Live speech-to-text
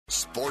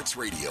Sports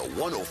Radio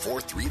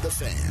 104.3 The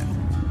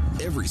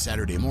Fan. Every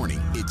Saturday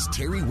morning, it's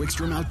Terry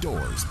Wickstrom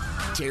Outdoors.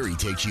 Terry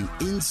takes you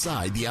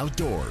inside the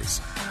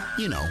outdoors.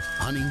 You know,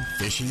 hunting,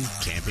 fishing,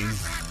 camping.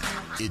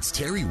 It's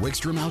Terry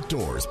Wickstrom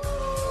Outdoors.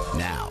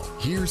 Now,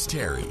 here's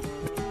Terry.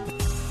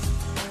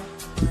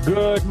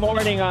 Good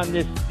morning on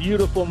this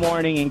beautiful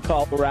morning in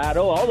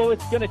Colorado, although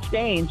it's going to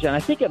change, and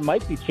I think it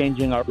might be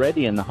changing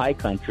already in the high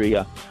country.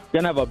 We're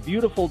going to have a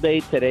beautiful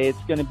day today.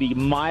 It's going to be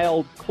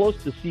mild,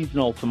 close to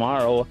seasonal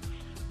tomorrow.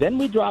 Then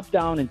we drop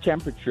down in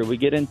temperature. We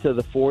get into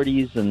the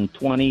 40s and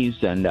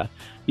 20s, and,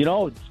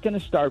 it's going to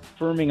start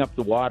firming up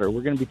the water.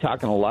 We're going to be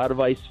talking a lot of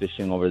ice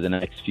fishing over the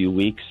next few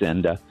weeks,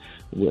 and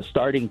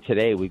starting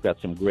today, we've got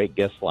some great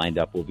guests lined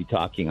up. We'll be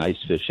talking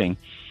ice fishing.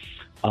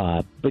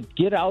 But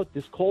get out.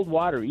 This cold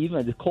water,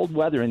 even the cold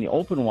weather in the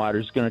open water,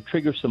 is going to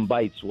trigger some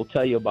bites. We'll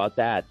tell you about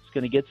that. It's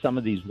going to get some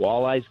of these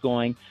walleyes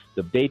going.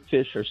 The bait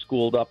fish are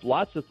schooled up.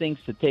 Lots of things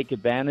to take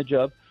advantage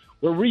of.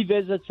 We'll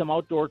revisit some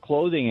outdoor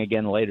clothing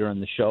again later in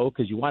the show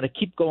because you want to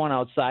keep going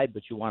outside,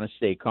 but you want to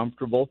stay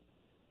comfortable.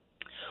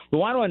 We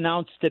want to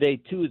announce today,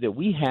 too, that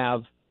we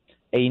have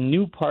a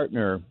new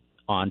partner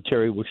on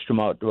Terry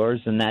Wickstrom Outdoors,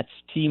 and that's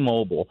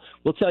T-Mobile.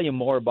 We'll tell you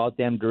more about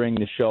them during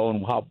the show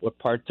and what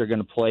parts they're going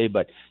to play.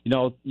 But,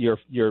 your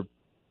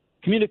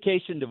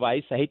communication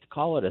device, I hate to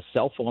call it a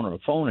cell phone or a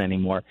phone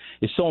anymore,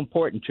 is so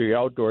important to your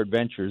outdoor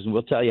adventures, and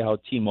we'll tell you how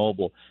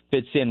T-Mobile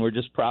fits in. We're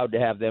just proud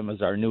to have them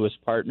as our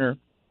newest partner.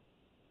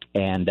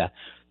 And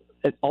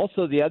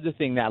also the other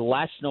thing, that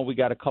last snow we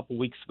got a couple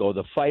weeks ago,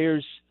 the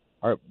fires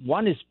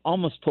one is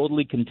almost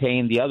totally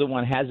contained. The other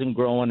one hasn't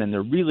grown, and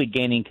they're really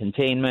gaining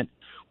containment.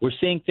 We're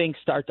seeing things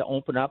start to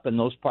open up in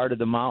those part of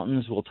the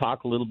mountains. We'll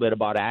talk a little bit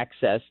about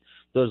access.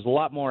 There's a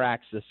lot more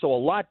access, so a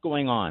lot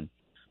going on.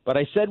 But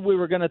I said we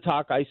were going to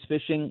talk ice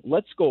fishing.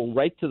 Let's go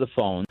right to the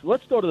phones.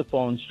 Let's go to the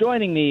phones.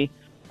 Joining me,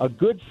 a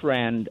good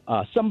friend,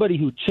 somebody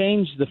who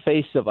changed the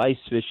face of ice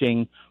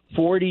fishing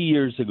 40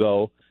 years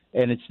ago,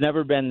 and it's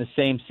never been the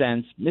same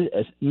since,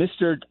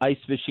 Mr. Ice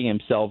Fishing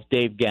himself,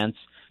 Dave Gentz.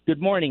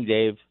 Good morning,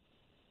 Dave.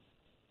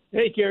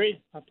 Hey,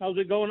 Terry. How's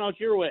it going out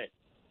your way?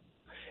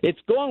 It's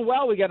going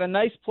well. We got a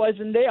nice,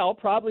 pleasant day. I'll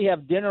probably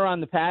have dinner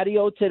on the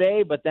patio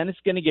today, but then it's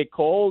going to get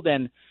cold.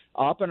 And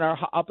up in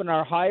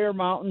our higher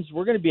mountains,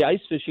 we're going to be ice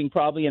fishing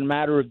probably in a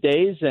matter of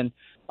days. And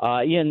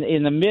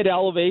in the mid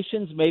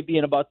elevations, maybe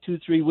in about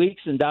 2-3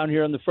 weeks, and down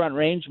here in the Front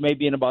Range,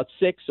 maybe in about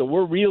 6. So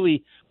we're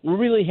really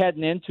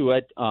heading into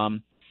it.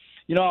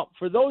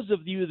 For those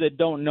of you that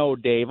don't know,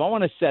 Dave, I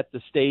want to set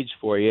the stage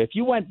for you. If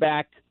you went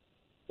back,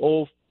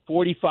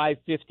 45,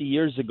 50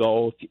 years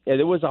ago,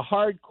 there was a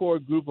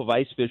hardcore group of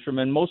ice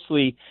fishermen,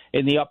 mostly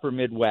in the upper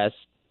Midwest.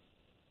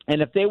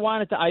 And if they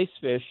wanted to ice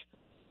fish,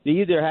 they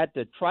either had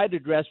to try to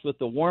dress with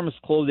the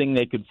warmest clothing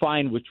they could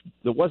find, which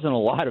there wasn't a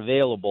lot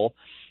available,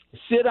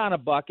 sit on a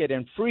bucket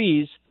and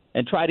freeze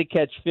and try to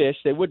catch fish.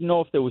 They wouldn't know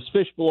if there was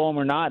fish below them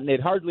or not, and they'd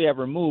hardly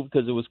ever move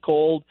because it was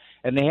cold,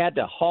 and they had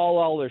to haul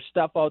all their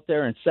stuff out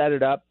there and set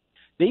it up.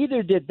 They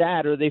either did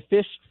that or they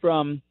fished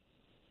from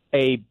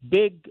a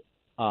big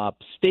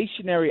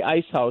stationary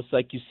ice house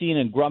like you've seen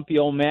in Grumpy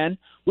Old Men,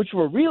 which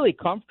were really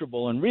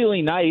comfortable and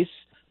really nice,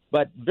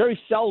 but very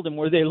seldom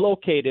were they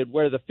located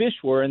where the fish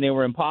were, and they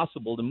were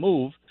impossible to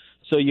move.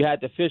 So you had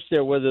to fish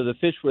there whether the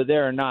fish were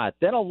there or not.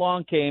 Then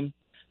along came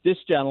this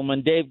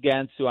gentleman, Dave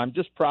Gentz, who I'm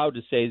just proud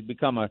to say has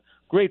become a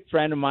great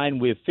friend of mine.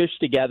 We've fished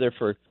together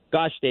for,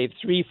 Dave,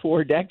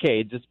 3-4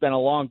 decades. It's been a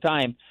long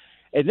time.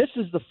 And this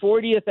is the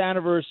 40th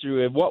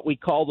anniversary of what we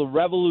call the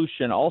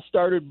revolution, all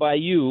started by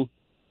you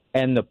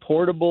and the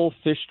portable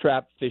fish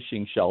trap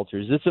fishing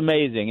shelters. It's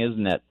amazing,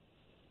 isn't it?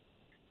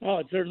 Oh,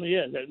 it certainly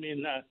is. I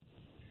mean,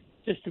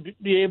 just to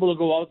be able to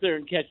go out there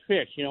and catch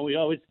fish. We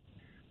always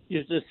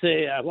used to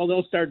say,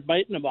 they'll start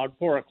biting about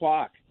 4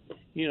 o'clock,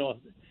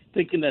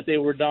 thinking that they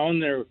were down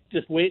there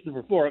just waiting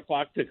for 4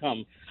 o'clock to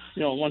come.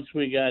 Once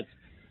we got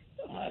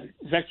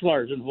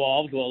Vexilars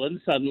involved, well,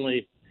 then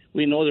suddenly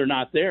we know they're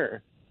not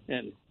there.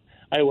 And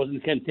I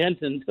wasn't content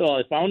until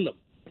I found them.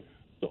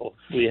 So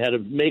we had to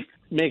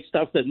make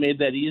stuff that made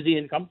that easy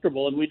and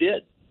comfortable, and we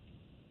did.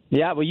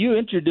 Yeah, well, you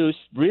introduced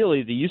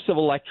really the use of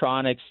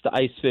electronics to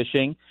ice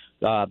fishing.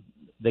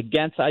 The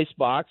Gentz Ice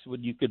Box,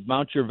 you could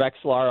mount your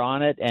Vexilar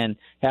on it and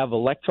have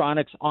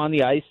electronics on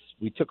the ice.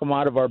 We took them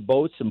out of our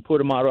boats and put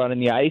them out on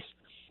the ice.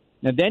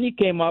 And then you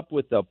came up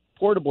with the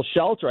portable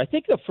shelter. I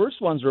think the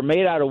first ones were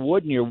made out of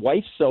wood, and your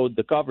wife sewed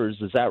the covers.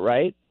 Is that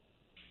right?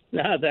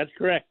 Yeah, that's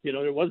correct.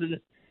 There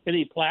wasn't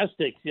any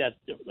plastics yet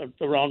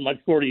around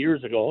like 40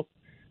 years ago.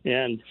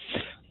 And,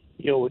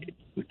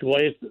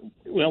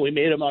 we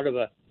made them out of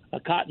a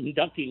cotton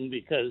ducking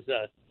because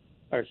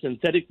our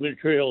synthetic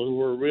materials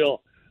were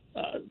real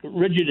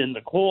rigid in the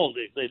cold.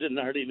 They didn't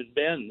hardly even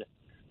bend.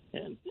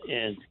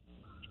 And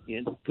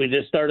we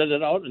just started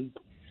it out and,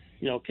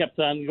 kept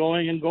on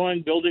going and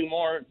going, building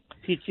more,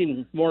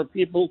 teaching more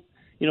people,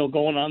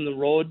 going on the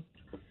road.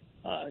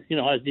 I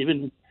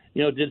even,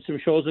 did some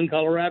shows in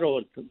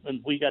Colorado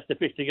and we got to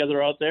fish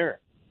together out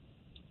there.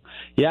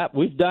 Yeah,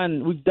 we've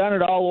done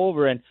it all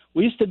over, and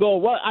we used to go.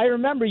 Well, I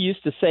remember you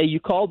used to say you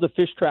called the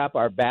fish trap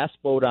our bass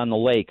boat on the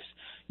lakes.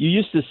 You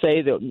used to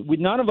say that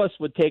none of us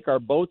would take our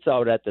boats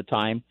out at the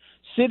time,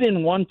 sit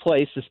in one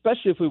place,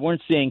 especially if we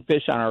weren't seeing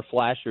fish on our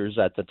flashers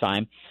at the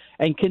time,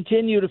 and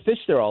continue to fish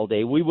there all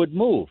day. We would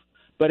move,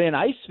 but in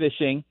ice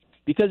fishing,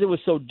 because it was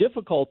so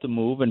difficult to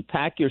move and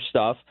pack your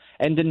stuff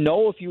and to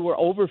know if you were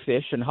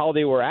overfished and how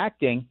they were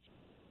acting,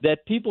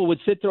 that people would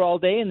sit there all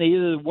day and they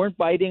either weren't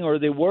biting or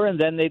they were, and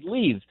then they'd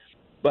leave.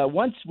 But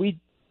once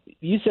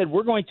you said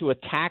we're going to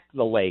attack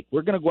the lake,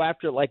 we're going to go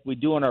after it like we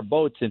do in our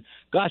boats. And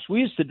gosh, we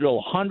used to drill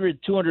 100,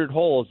 200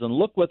 holes and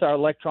look with our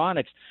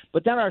electronics.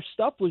 But then our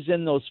stuff was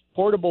in those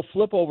portable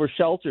flip over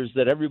shelters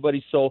that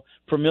everybody's so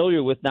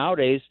familiar with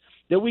nowadays,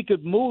 that we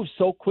could move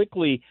so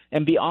quickly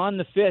and be on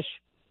the fish.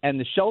 And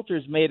the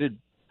shelters made it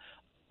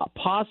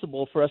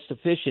possible for us to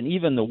fish in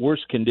even the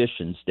worst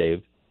conditions,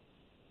 Dave.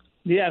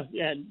 Yeah,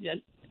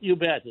 you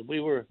bet. We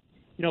were,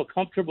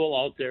 comfortable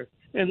out there.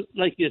 And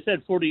like you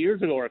said, 40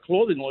 years ago, our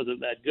clothing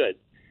wasn't that good.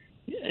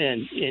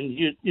 And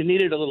you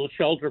needed a little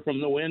shelter from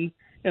the wind.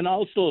 And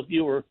also if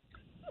you were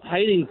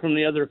hiding from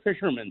the other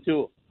fishermen,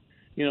 too.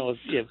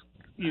 If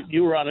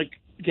you were out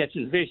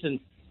catching fish and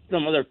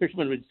some other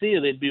fishermen would see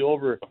you, they'd be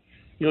over,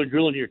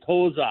 drilling your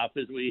toes off,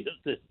 as we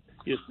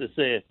used to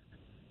say.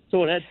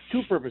 So it had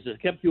two purposes,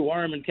 kept you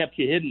warm and kept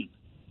you hidden.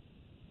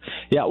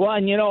 Yeah, well,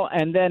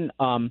 and then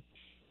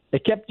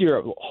it kept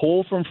your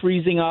hole from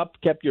freezing up,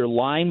 kept your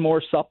line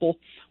more supple.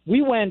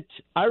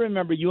 I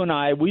remember you and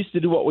I, we used to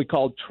do what we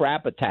called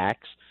trap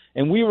attacks,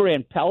 and we were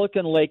in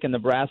Pelican Lake in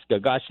Nebraska.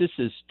 Gosh, this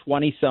is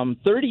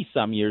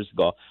 30-some years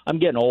ago. I'm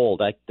getting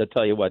old, I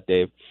tell you what,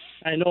 Dave.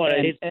 I know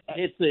it. I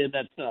hate saying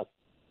that stuff.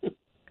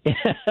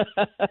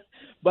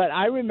 But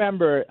I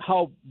remember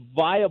how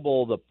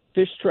viable the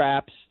fish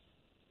traps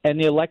and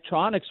the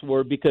electronics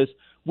were, because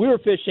we were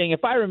fishing,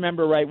 if I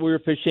remember right, we were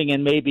fishing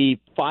in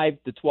maybe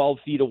 5 to 12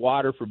 feet of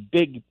water for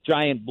big,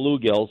 giant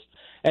bluegills,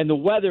 and the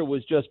weather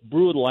was just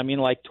brutal. I mean,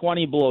 like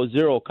 20 below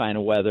zero kind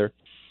of weather.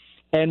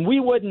 And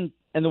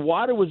the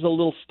water was a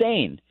little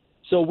stained.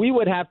 So we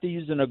would have to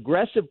use an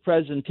aggressive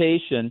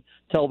presentation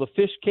till the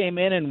fish came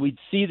in and we'd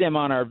see them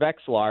on our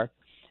Vexilar.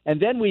 And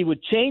then we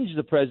would change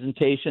the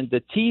presentation to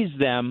tease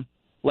them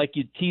like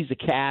you'd tease a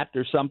cat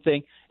or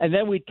something, and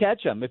then we'd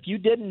catch them. If you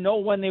didn't know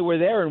when they were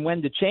there and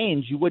when to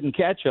change, you wouldn't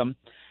catch them.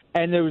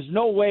 And there was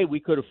no way we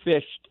could have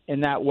fished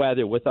in that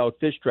weather without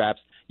fish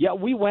traps. Yet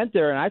we went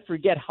there, and I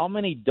forget how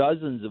many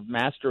dozens of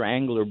master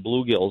angler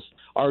bluegills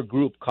our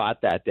group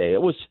caught that day.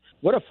 It was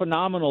what a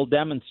phenomenal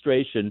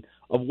demonstration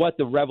of what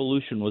the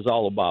revolution was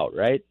all about,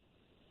 right?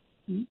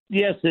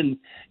 Yes, and,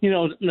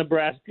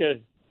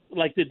 Nebraska,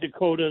 like the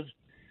Dakotas,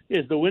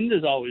 the wind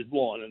is always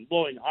blowing and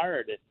blowing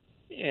hard.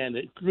 And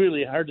it's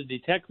really hard to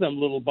detect them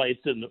little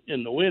bites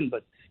in the wind,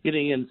 but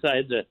getting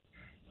inside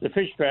the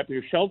fish trap,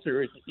 your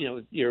shelter,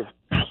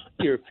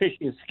 your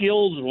fishing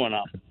skills went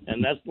up,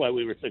 and that's why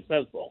we were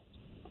successful.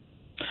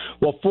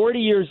 Well, 40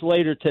 years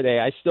later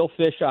today, I still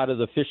fish out of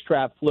the fish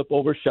trap flip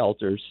over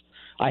shelters.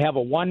 I have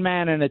a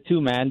 1-man and a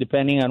 2-man,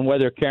 depending on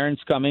whether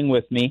Karen's coming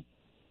with me,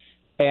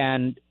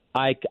 and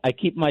I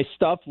keep my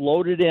stuff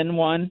loaded in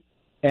one,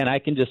 and I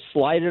can just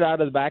slide it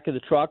out of the back of the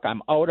truck.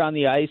 I'm out on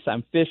the ice.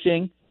 I'm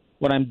fishing.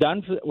 When I'm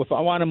done, if I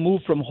want to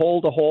move from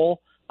hole to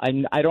hole,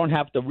 I don't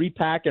have to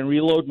repack and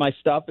reload my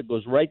stuff. It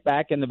goes right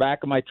back in the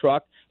back of my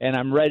truck, and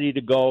I'm ready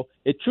to go.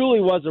 It truly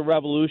was a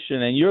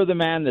revolution, and you're the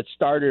man that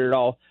started it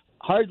all.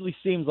 Hardly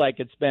seems like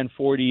it's been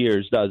 40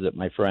 years, does it,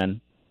 my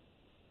friend?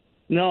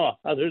 No,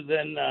 other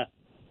than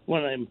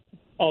when I'm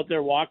out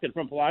there walking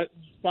from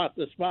spot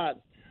to spot,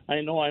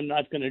 I know I'm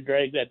not going to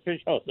drag that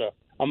fish house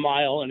a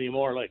mile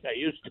anymore like I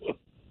used to.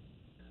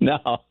 No.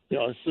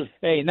 It's just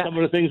some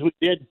of the things we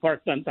did,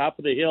 parked on top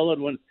of the hill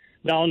and went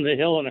down the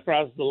hill and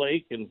across the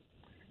lake.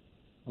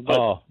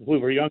 But we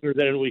were younger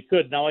than we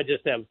could. Now I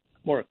just have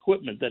more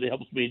equipment that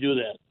helps me do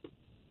that.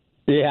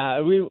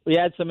 Yeah, we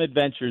had some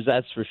adventures,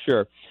 that's for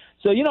sure.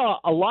 So,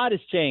 a lot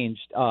has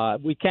changed.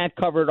 We can't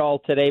cover it all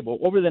today, but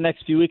over the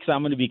next few weeks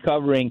I'm going to be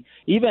covering,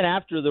 even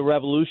after the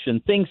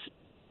revolution,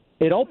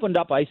 it opened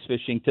up ice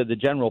fishing to the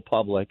general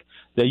public,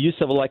 the use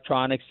of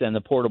electronics and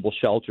the portable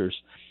shelters.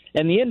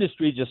 And the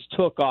industry just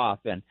took off,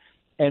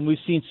 and we've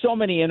seen so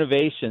many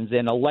innovations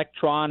in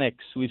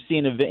electronics. We've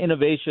seen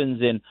innovations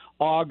in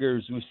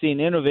augers. We've seen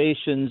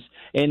innovations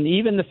in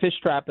even the fish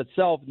trap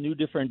itself, new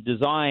different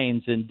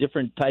designs and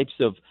different types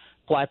of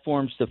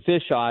platforms to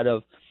fish out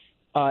of.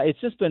 It's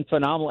just been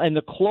phenomenal. And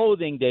the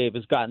clothing, Dave,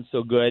 has gotten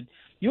so good.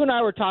 You and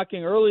I were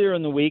talking earlier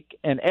in the week,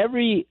 and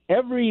every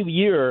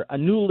year a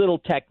new little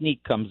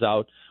technique comes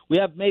out. We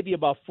have maybe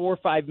about 4 or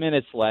 5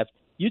 minutes left.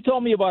 You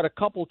told me about a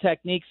couple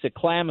techniques that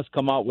Clam has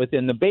come out with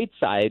in the bait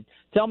side.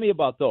 Tell me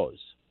about those.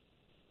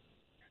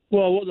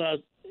 Well,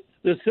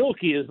 the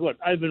Silky is what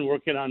I've been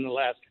working on the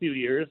last few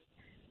years.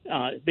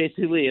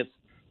 Basically, it's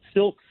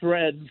silk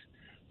threads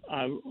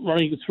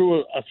running through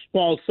a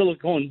small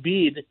silicone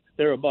bead.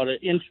 They're about 1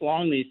 inch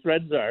long, these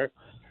threads are.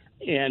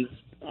 And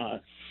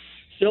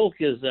silk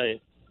is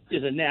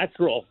a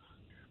natural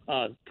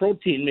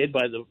protein made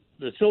by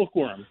the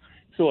silkworm.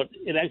 So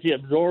it actually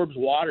absorbs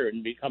water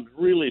and becomes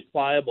really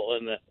pliable,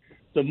 and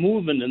the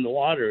movement in the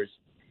waters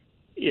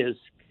is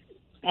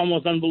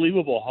almost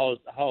unbelievable.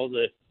 How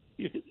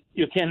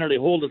you can't really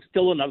hold it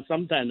still enough.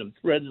 Sometimes the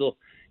threads will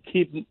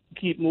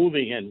keep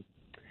moving,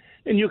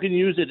 and you can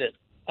use it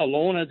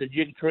alone as a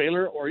jig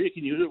trailer, or you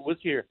can use it with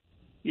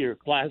your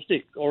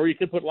plastic, or you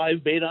can put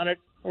live bait on it,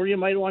 or you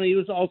might want to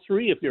use all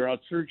three if you're out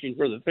searching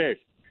for the fish.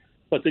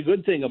 But the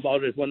good thing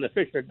about it is when the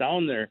fish are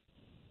down there,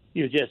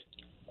 you just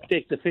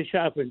take the fish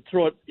off and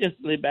throw it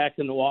instantly back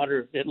in the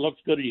water. It looks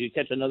good, and you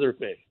catch another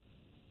fish.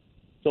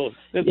 So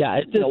it's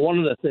one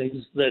of the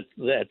things that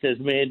has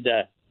made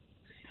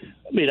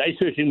ice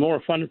fishing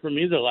more fun for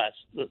me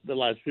the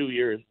last few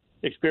years.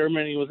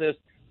 Experimenting with this,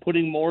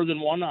 putting more than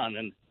one on,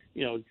 and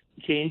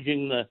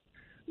changing the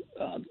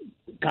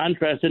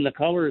contrast in the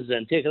colors,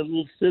 and taking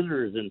little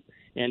scissors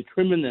and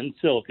trimming in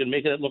silk and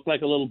making it look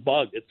like a little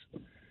bug.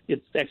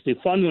 It's actually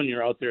fun when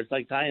you're out there. It's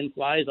like tying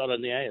flies out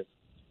on the ice.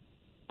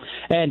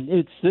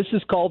 And this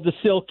is called the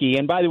Silky.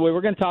 And by the way,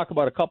 we're going to talk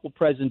about a couple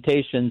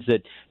presentations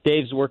that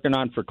Dave's working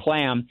on for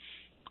Clam.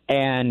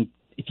 And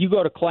if you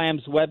go to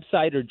Clam's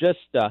website, or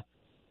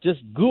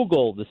just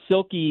Google the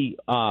Silky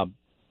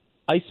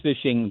ice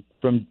fishing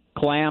from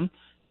Clam,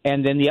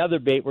 and then the other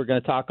bait we're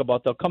going to talk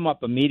about, they'll come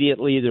up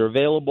immediately. They're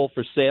available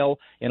for sale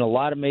in a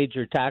lot of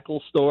major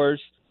tackle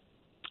stores,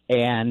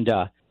 and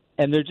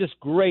they're just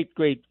great,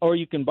 or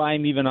you can buy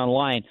them even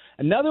online.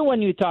 Another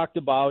one you talked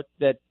about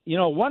that,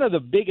 one of the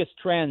biggest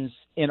trends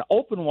in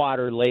open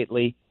water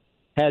lately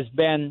has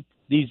been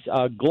these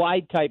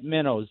glide-type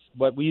minnows,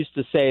 what we used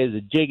to say is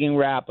a jigging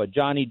wrap, a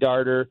Johnny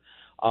Darter,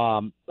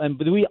 but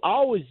we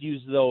always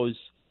use those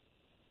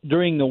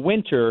during the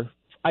winter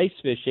ice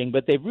fishing,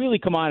 but they've really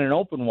come on in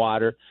open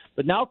water.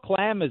 But now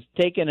Clam has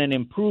taken and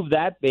improved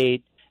that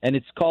bait, and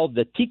it's called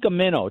the Tikka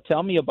Minnow.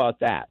 Tell me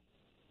about that.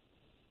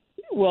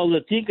 Well,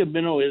 the Tikka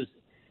Minnow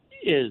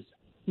is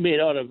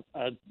made out of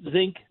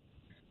zinc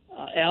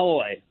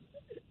alloy,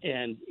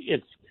 and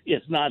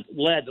it's not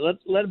lead.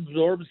 Lead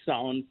absorbs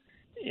sound,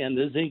 and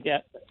the zinc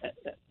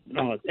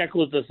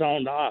echoes the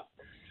sound off.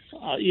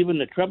 Even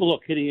the treble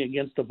hook hitting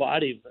against the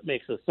body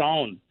makes a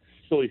sound.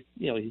 So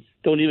you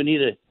don't even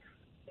need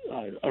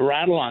a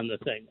rattle on the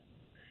thing,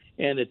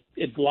 and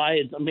it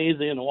glides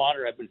amazing in the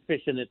water. I've been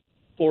fishing it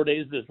 4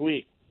 days this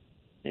week,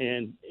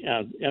 and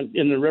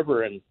in the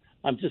river, and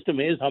I'm just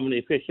amazed how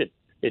many fish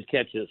it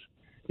catches.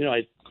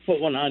 I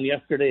put one on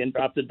yesterday and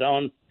dropped it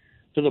down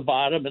to the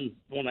bottom, and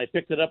when I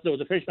picked it up, there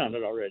was a fish on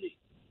it already.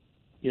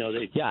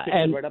 They picked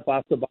it right up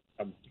off the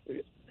bottom.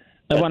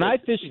 And when I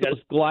fish those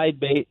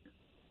glide baits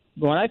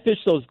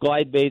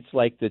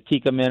like the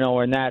Tikka Minnow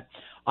and that,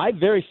 I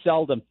very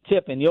seldom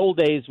tip. In the old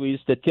days, we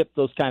used to tip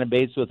those kind of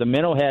baits with a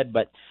minnow head,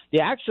 but the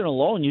action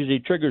alone usually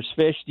triggers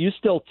fish. Do you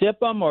still tip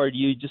them, or do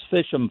you just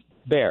fish them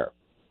bare?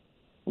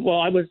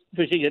 Well, I was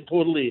fishing it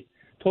totally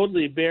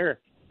bare.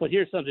 But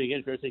here's something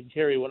interesting,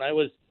 Terry. When I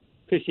was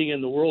fishing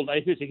in the World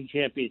Ice Fishing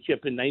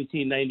Championship in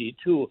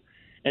 1992,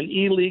 an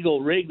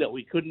illegal rig that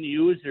we couldn't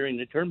use during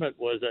the tournament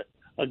was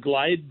a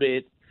glide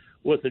bait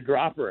with a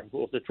dropper,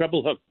 with a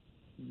treble hook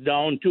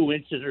down 2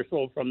 inches or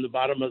so from the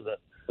bottom of the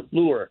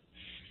lure.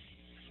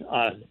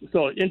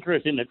 So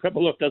interesting, the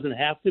treble hook doesn't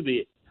have to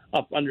be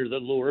up under the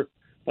lure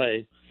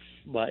by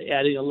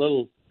adding a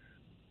little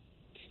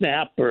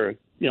snap or a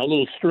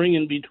little string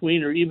in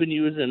between, or even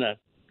using a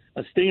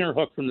stinger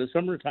hook from the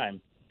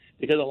summertime,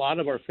 because a lot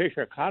of our fish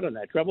are caught on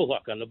that treble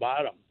hook on the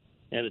bottom,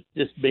 and it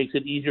just makes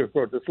it easier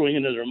for it to swing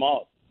into their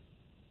mouth.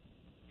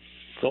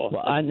 So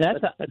and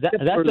that's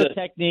a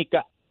technique.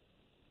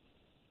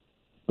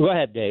 Go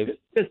ahead, Dave.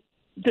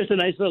 Just a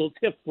nice little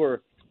tip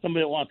for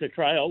somebody that wants to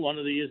try out one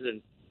of these,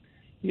 and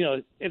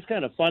it's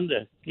kind of fun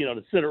to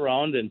to sit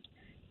around and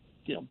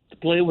to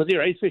play with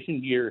your ice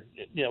fishing gear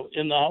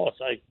in the house.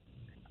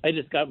 I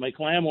just got my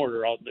Clam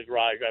order out in the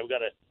garage. I've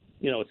got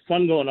it's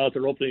fun going out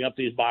there, opening up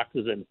these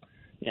boxes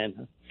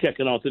and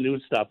checking out the new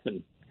stuff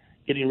and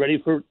getting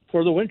ready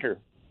for the winter.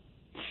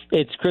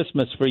 It's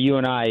Christmas for you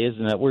and I,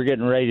 isn't it? We're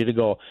getting ready to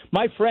go.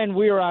 My friend,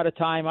 we are out of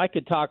time. I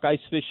could talk ice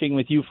fishing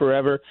with you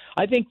forever.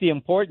 I think the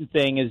important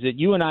thing is that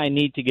you and I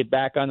need to get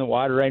back on the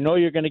water. I know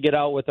you're going to get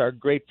out with our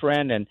great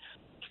friend and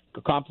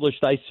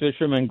accomplished ice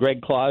fisherman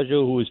Greg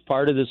Claudio, who was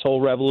part of this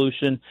whole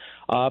revolution.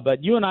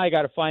 But you and I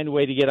got to find a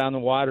way to get on the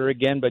water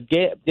again. But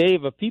Dave,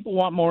 if people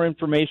want more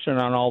information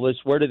on all this,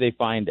 where do they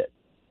find it?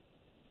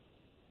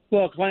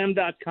 Well,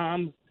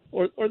 clam.com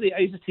or the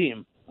ice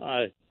team.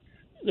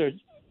 There's,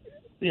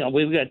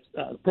 we've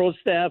got pro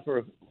staff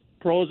or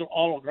pros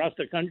all across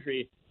the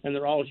country, and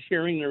they're all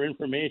sharing their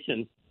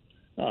information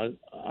on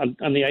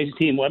the ice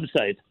team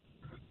website.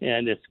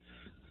 And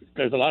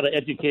there's a lot of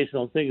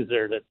educational things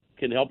there that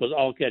can help us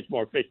all catch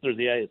more fish through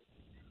the ice.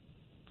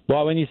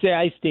 Well, when you say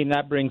ice team,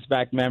 that brings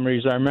back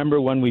memories. I remember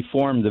when we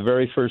formed the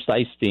very first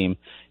ice team.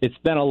 It's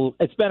been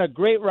a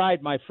great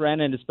ride, my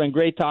friend, and it's been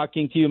great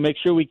talking to you. Make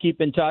sure we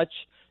keep in touch,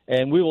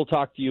 and we will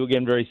talk to you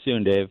again very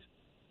soon, Dave.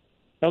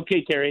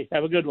 Okay, Terry.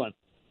 Have a good one.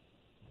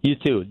 You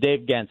too.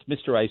 Dave Gentz,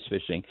 Mr. Ice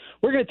Fishing.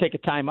 We're going to take a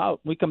time out.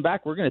 When we come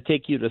back, we're going to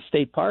take you to a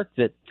state park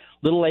that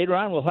a little later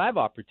on we'll have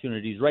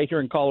opportunities right here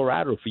in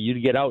Colorado for you to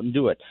get out and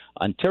do it.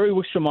 On Terry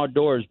Wickstrom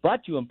Outdoors,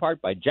 brought to you in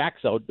part by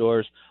Jack's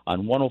Outdoors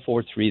on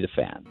 104.3 The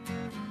Fan.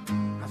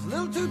 I was a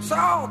little too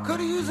tall,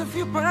 could have used a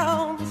few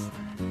pounds.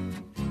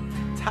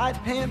 Tight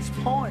pants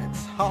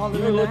points all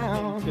You're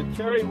around. listening to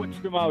Terry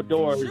Wickstrom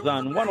Outdoors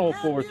on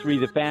 104.3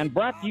 The Fan,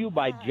 brought to you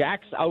by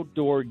Jack's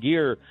Outdoor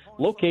Gear.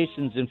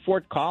 Locations in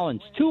Fort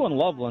Collins, 2 in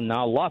Loveland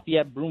now,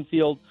 Lafayette,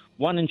 Broomfield,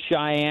 1 in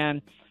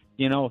Cheyenne.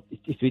 You know,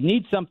 if you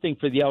need something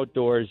for the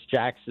outdoors,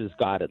 Jack's has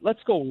got it. Let's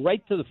go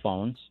right to the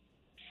phones.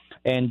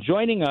 And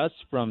joining us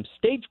from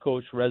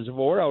Stagecoach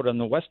Reservoir out on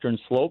the western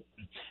slope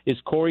is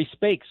Corey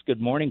Spakes.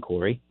 Good morning,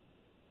 Corey.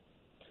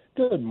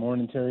 Good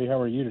morning, Terry. How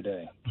are you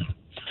today?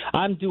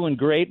 I'm doing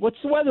great. What's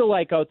the weather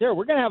like out there?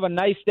 We're going to have a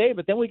nice day,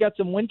 but then we got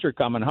some winter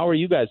coming. How are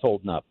you guys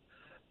holding up?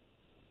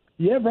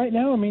 Yeah, right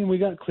now, I mean, we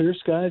got clear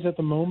skies at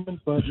the moment,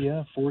 but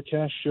yeah,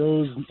 forecast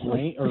shows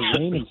rain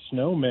and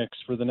snow mix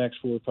for the next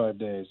 4 or 5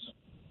 days.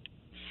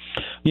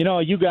 You know,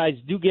 you guys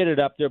do get it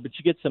up there, but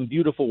you get some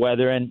beautiful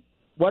weather, and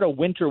what a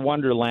winter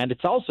wonderland.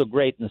 It's also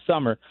great in the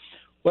summer.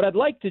 What I'd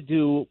like to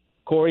do,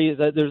 Corey, is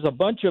that there's a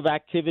bunch of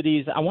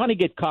activities. I want to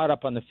get caught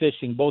up on the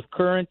fishing, both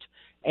current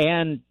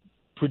and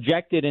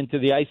projected into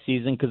the ice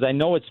season, because I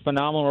know it's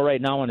phenomenal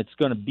right now and it's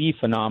going to be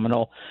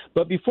phenomenal.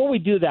 But before we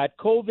do that,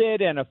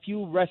 COVID and a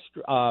few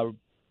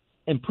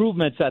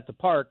improvements at the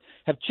park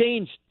have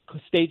changed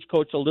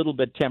Stagecoach a little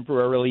bit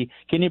temporarily.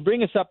 Can you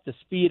bring us up to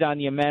speed on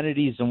the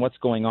amenities and what's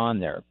going on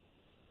there?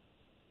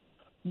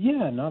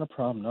 Yeah, not a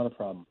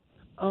problem.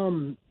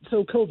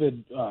 So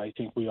COVID, I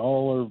think we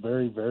all are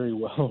very, very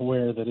well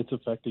aware that it's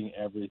affecting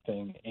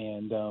everything,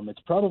 and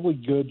it's probably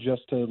good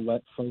just to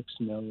let folks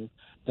know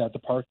that the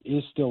park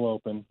is still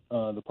open.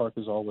 The park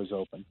is always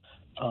open,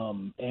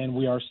 and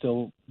we are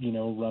still,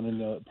 running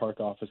the park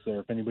office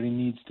there if anybody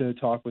needs to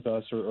talk with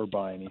us or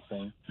buy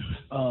anything.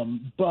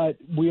 But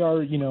we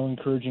are,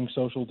 encouraging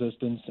social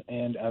distance,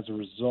 and as a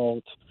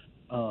result,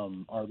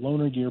 our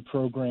loaner gear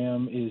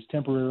program is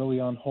temporarily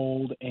on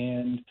hold,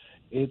 and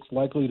it's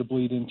likely to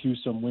bleed into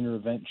some winter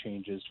event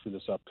changes for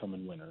this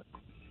upcoming winter.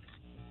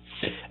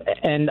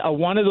 And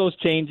one of those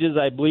changes,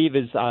 I believe,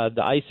 is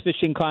the ice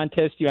fishing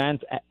contest you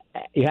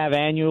have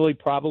annually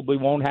probably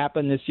won't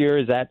happen this year.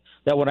 Is that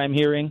what I'm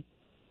hearing?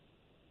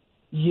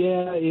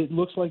 Yeah, it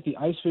looks like the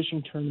ice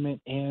fishing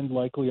tournament and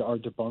likely our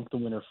Debunk the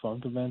Winter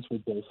Funk events will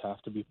both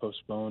have to be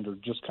postponed or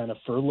just kind of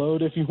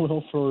furloughed, if you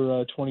will,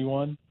 for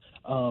 21.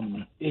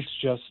 It's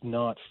just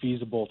not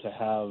feasible to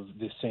have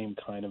the same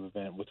kind of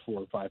event with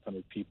 400 or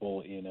 500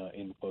 people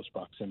in close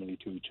proximity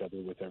to each other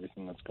with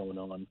everything that's going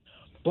on.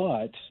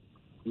 But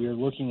we are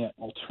looking at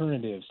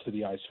alternatives to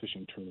the ice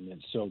fishing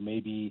tournament. So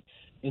maybe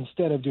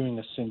instead of doing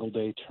a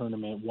single-day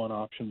tournament, one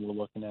option we're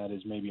looking at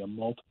is maybe a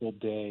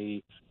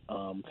multiple-day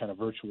kind of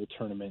virtual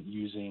tournament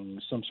using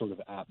some sort of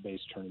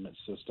app-based tournament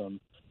system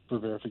for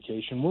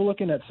verification. We're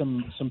looking at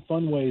some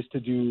fun ways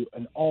to do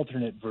an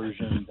alternate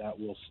version that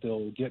will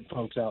still get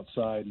folks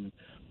outside and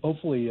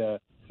hopefully,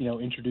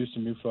 introduce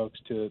some new folks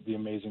to the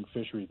amazing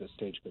fishery that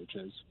Stagecoach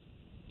is.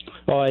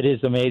 Oh, it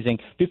is amazing.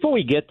 Before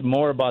we get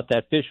more about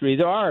that fishery,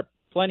 there are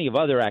plenty of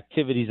other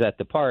activities at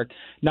the park.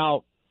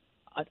 Now,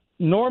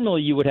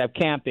 normally you would have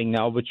camping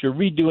now, but you're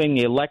redoing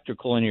the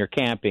electrical in your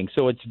camping,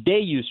 so it's day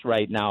use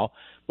right now.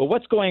 But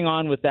what's going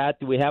on with that?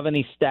 Do we have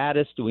any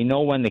status? Do we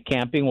know when the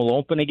camping will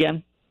open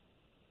again?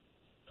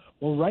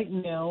 Well, right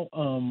now,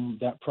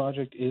 that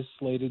project is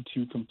slated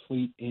to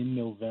complete in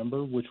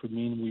November, which would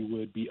mean we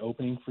would be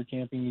opening for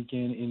camping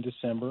again in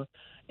December.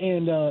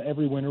 And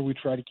every winter, we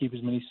try to keep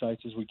as many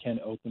sites as we can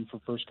open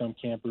for first-come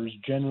campers,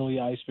 generally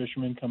ice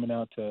fishermen coming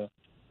out to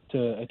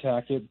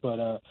attack it.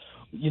 But,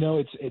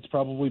 it's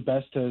probably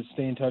best to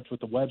stay in touch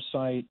with the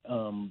website.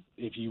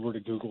 If you were to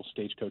Google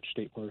Stagecoach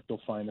State Park, you'll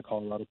find the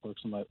Colorado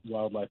Parks and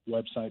Wildlife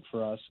website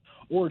for us,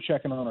 or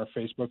checking on our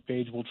Facebook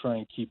page. We'll try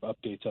and keep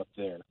updates up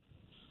there.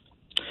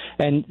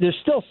 And there's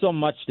still so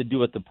much to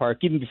do at the park,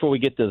 even before we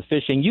get to the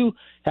fishing. You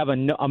have a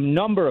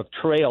number of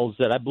trails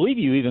that I believe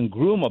you even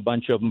groom a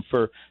bunch of them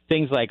for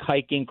things like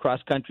hiking,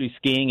 cross-country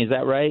skiing. Is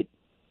that right?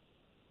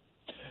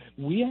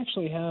 We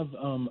actually have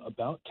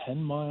about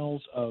 10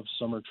 miles of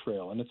summer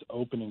trail, and it's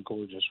open and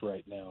gorgeous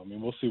right now. I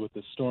mean, we'll see what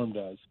this storm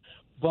does.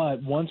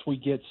 But once we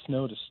get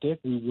snow to stick,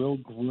 we will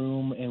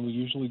groom, and we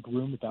usually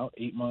groom about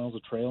 8 miles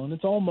of trail. And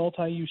it's all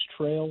multi-use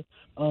trail,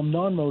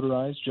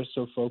 non-motorized, just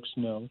so folks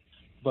know.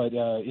 But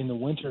in the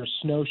winter,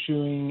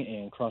 snowshoeing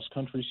and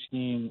cross-country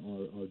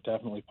skiing are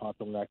definitely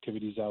popular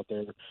activities out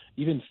there.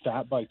 Even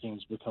fat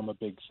biking's become a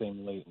big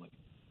thing lately.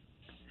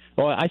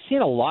 Well, I've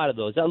seen a lot of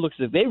those. That looks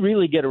like they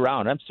really get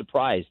around. I'm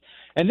surprised.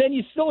 And then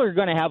you still are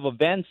going to have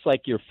events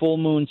like your full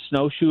moon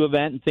snowshoe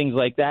event and things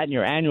like that and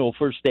your annual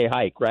first day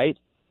hike, right?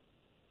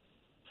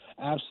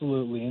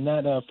 Absolutely. And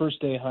that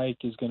first day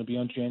hike is going to be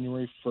on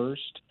January 1st.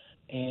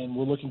 and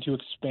we're looking to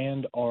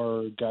expand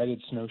our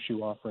guided snowshoe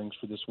offerings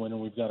for this winter.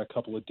 We've got a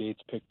couple of dates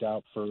picked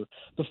out for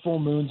the full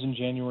moons in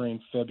January and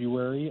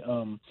February.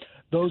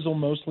 Those will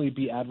mostly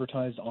be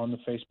advertised on the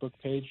Facebook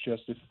page.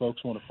 Just if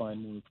folks want to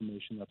find more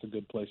information, that's a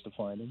good place to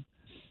find them.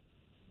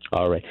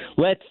 All right.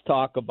 Let's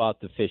talk about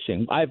the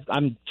fishing.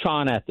 I'm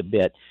chawing at the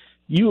bit.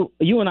 You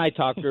and I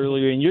talked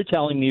earlier, and you're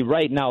telling me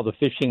right now the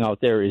fishing out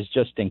there is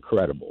just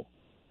incredible.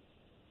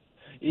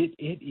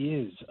 It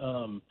is.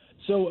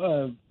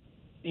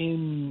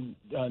 In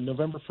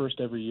November 1st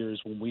every year is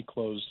when we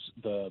close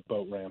the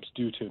boat ramps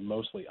due to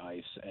mostly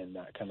ice and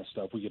that kind of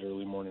stuff. We get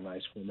early morning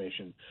ice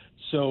formation.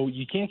 So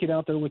you can't get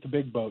out there with a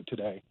big boat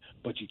today,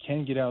 but you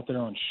can get out there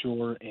on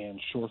shore,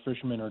 and shore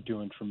fishermen are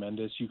doing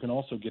tremendous. You can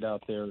also get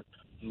out there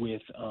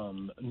with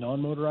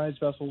non-motorized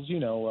vessels,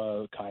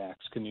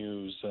 kayaks,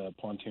 canoes,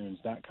 pontoons,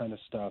 that kind of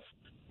stuff.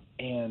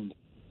 And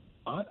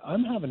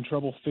I'm having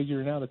trouble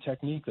figuring out a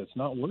technique that's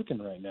not working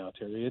right now,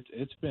 Terry.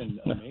 It's been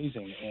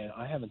amazing, and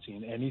I haven't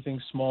seen anything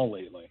small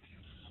lately.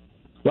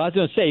 Well, I was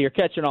going to say, you're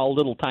catching all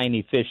little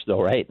tiny fish,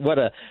 though, right?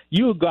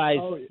 You guys,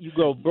 you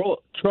go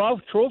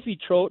trophy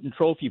trout and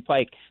trophy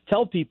pike.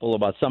 Tell people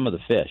about some of the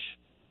fish.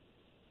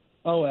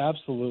 Oh,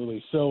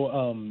 absolutely.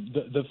 So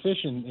the fish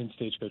in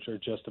Stagecoach are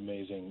just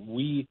amazing.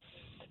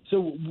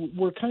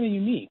 We're kind of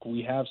unique.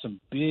 We have some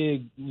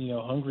big,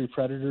 hungry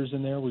predators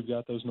in there. We've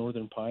got those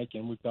northern pike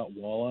and we've got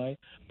walleye,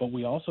 but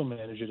we also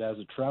manage it as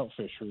a trout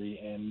fishery.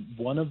 And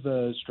one of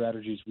the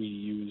strategies we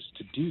use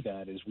to do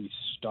that is we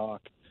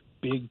stock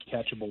big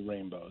catchable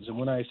rainbows. And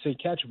when I say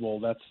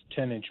catchable, that's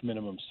 10-inch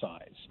minimum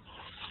size.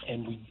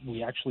 And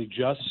we actually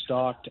just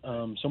stocked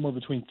somewhere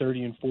between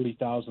 30 and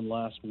 40,000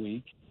 last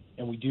week.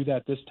 And we do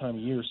that this time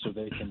of year so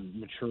they can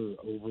mature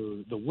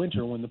over the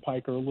winter when the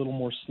pike are a little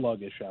more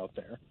sluggish out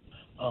there.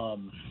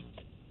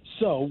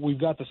 So we've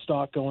got the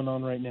stock going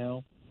on right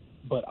now,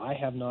 but I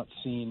have not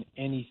seen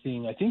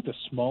anything. I think the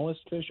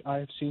smallest fish I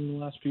have seen in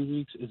the last few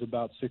weeks is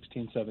about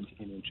 16,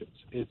 17 inches.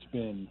 It's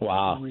been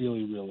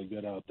really, really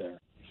good out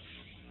there.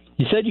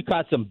 You said you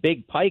caught some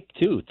big pike,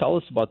 too. Tell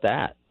us about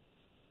that.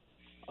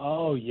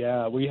 Oh,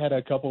 yeah. We had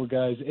a couple of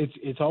guys.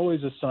 It's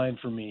always a sign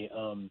for me.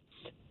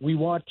 We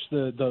watch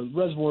the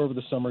reservoir over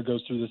the summer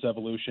goes through this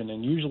evolution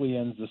and usually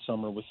ends the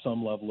summer with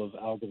some level of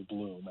algal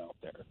bloom out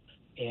there.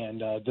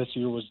 And this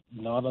year was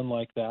not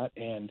unlike that.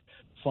 And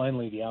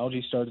finally, the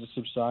algae started to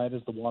subside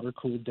as the water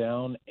cooled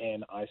down,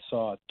 and I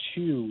saw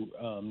two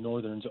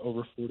northerns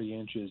over 40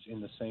 inches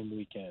in the same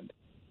weekend.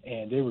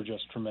 And they were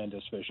just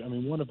tremendous fish. I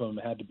mean, one of them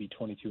had to be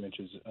 22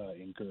 inches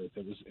in girth.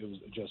 It was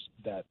just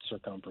that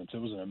circumference. It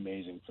was an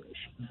amazing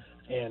fish.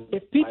 And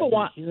if people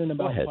I've been hearing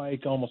about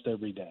pike almost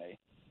every day.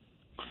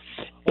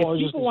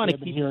 I've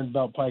been hearing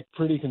about pike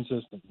pretty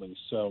consistently,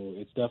 so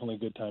it's definitely a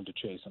good time to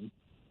chase them.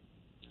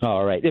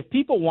 All right. If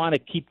people want to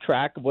keep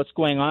track of what's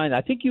going on,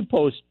 I think you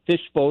post fish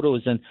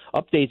photos and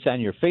updates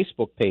on your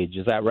Facebook page.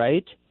 Is that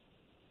right?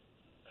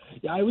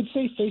 Yeah, I would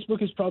say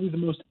Facebook is probably the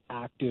most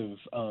active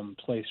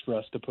place for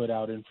us to put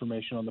out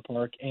information on the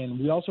park. And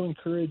we also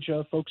encourage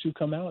folks who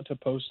come out to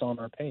post on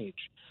our page.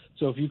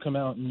 So if you come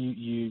out and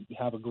you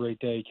have a great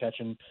day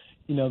catching,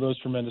 those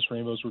tremendous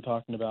rainbows we're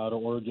talking about,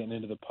 or getting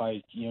into the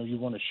pike, you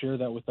want to share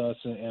that with us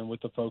and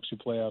with the folks who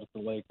play out at the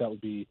lake. That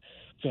would be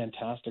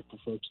fantastic for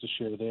folks to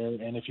share there.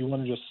 And if you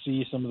want to just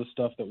see some of the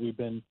stuff that we've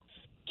been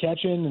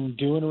catching and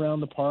doing around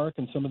the park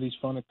and some of these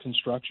fun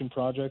construction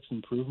projects,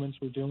 improvements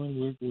we're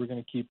doing, we're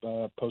going to keep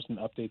posting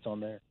updates on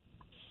there.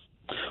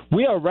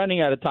 We are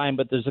running out of time,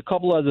 but there's a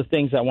couple other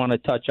things I want to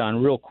touch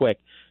on real quick.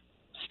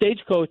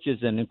 Stagecoach is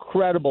an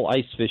incredible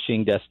ice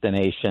fishing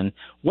destination.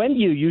 When do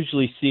you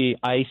usually see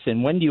ice,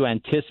 and when do you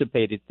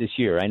anticipate it this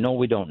year? I know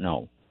we don't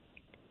know.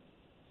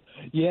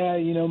 Yeah,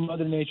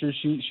 Mother Nature,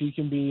 she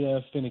can be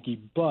finicky,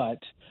 but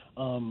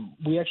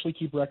we actually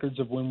keep records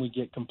of when we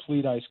get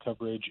complete ice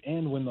coverage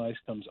and when the ice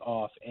comes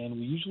off, and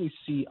we usually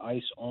see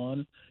ice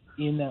on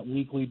in that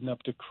week leading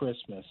up to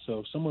Christmas.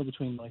 So somewhere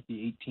between like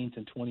the 18th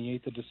and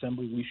 28th of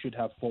December, we should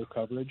have full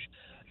coverage.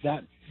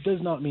 That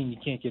does not mean you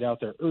can't get out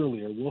there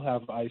earlier. We'll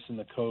have ice in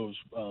the coves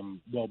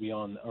well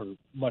beyond, or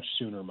much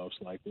sooner most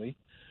likely.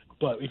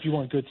 But if you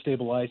want good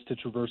stable ice to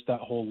traverse that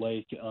whole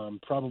lake,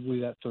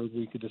 probably that third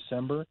week of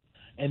December.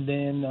 And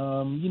then,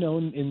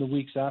 in the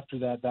weeks after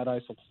that, that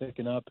ice will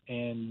thicken up.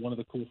 And one of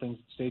the cool things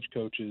at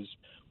Stagecoach is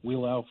we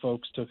allow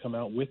folks to come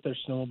out with their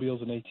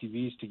snowmobiles and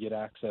ATVs to get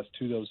access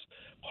to those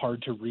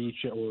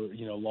hard-to-reach or,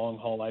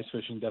 long-haul ice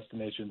fishing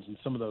destinations. And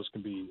some of those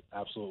can be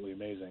absolutely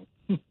amazing.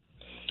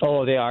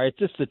 Oh, they are. It's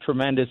just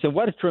and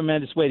what a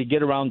tremendous way to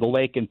get around the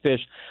lake and fish.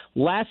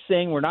 Last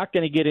thing, we're not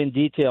going to get in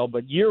detail,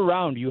 but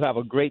year-round you have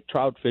a great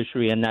trout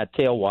fishery in that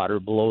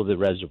tailwater below the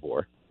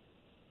reservoir.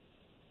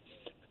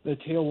 The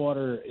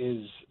tailwater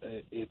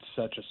it's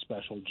such a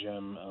special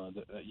gem,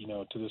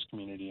 to this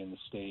community in the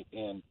state,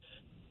 and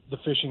the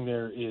fishing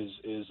there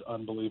is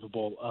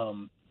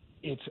unbelievable.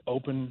 It's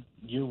open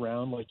year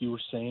round, like you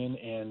were saying,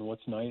 and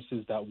what's nice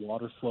is that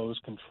water flow is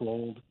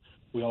controlled.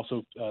 We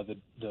also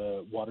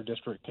the water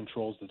district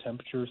controls the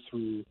temperature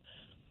through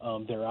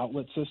their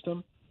outlet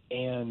system,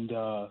 And,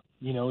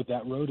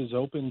 that road is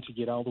open to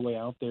get all the way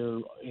out there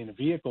in a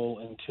vehicle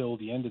until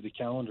the end of the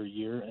calendar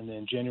year. And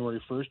then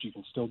January 1st, you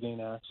can still gain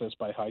access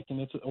by hiking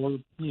it, or,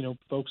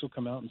 folks will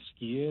come out and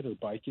ski it or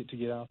bike it to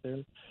get out there.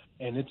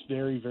 And it's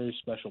very, very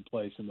special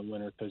place in the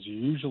winter because you're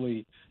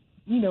usually,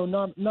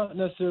 not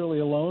necessarily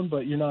alone,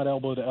 but you're not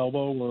elbow to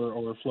elbow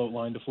or float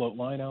line to float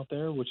line out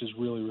there, which is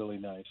really, really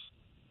nice.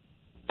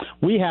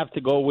 We have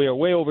to go. We are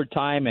way over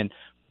time, and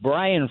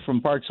Brian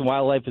from Parks and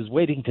Wildlife is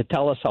waiting to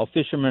tell us how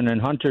fishermen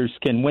and hunters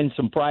can win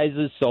some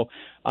prizes. So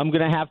I'm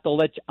going to have to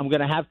let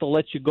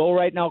you go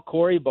right now,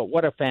 Corey. But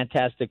what a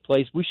fantastic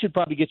place! We should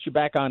probably get you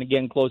back on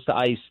again, close to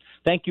ice.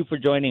 Thank you for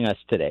joining us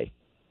today.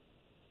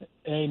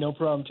 Hey, no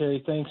problem,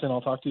 Terry. Thanks, and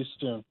I'll talk to you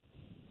soon.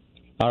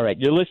 All right,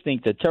 you're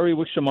listening to Terry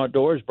Wickstrom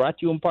Outdoors, brought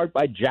to you in part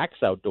by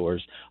Jack's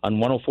Outdoors on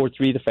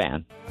 104.3 The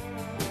Fan.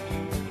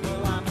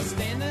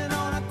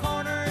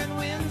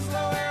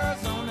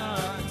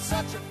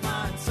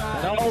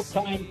 An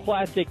all-time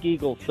classic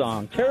Eagles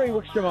song. Terry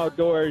Wickstrom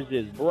Outdoors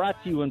is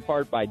brought to you in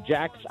part by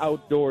Jack's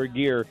Outdoor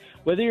Gear.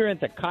 Whether you're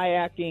into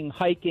kayaking,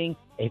 hiking,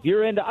 if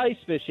you're into ice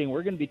fishing,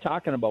 we're going to be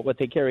talking about what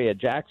they carry at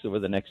Jack's over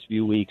the next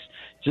few weeks.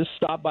 Just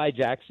stop by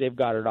Jack's. They've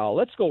got it all.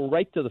 Let's go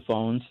right to the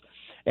phones.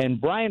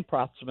 And Brian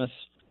Proximus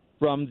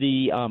from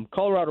the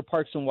Colorado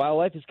Parks and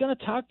Wildlife is going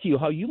to talk to you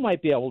how you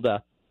might be able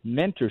to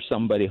mentor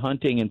somebody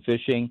hunting and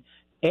fishing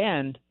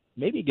and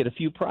maybe get a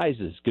few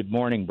prizes. Good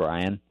morning,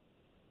 Brian.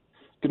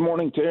 Good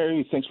morning,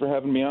 Terry. Thanks for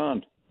having me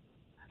on.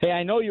 Hey,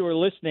 I know you were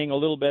listening a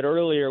little bit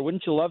earlier.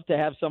 Wouldn't you love to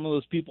have some of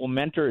those people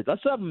mentor?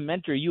 Let's have them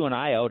mentor you and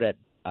I out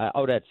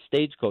at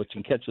Stagecoach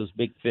and catch those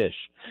big fish.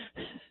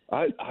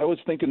 I was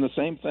thinking the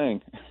same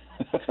thing.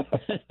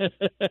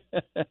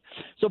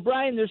 So,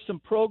 Brian, there's some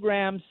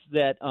programs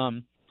that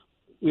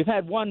we've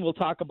had one we'll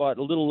talk about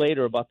a little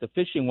later about the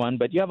fishing one,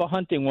 but you have a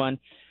hunting one.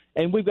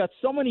 And we've got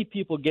so many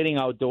people getting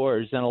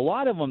outdoors, and a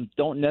lot of them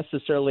don't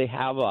necessarily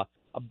have a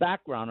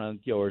background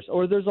outdoors,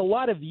 or there's a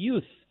lot of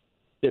youth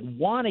that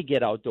want to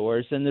get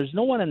outdoors, and there's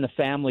no one in the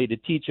family to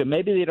teach them.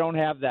 Maybe they don't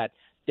have that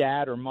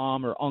dad or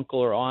mom or uncle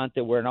or aunt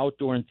that were an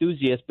outdoor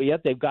enthusiast, but yet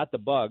they've got the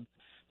bug.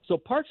 So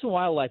Parks and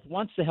Wildlife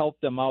wants to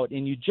help them out,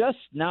 and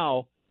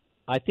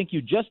I think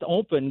you just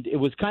opened, it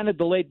was kind of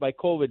delayed by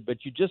COVID,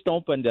 but you just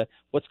opened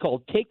what's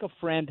called Take a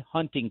Friend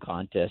Hunting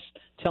Contest.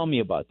 Tell me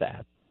about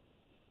that.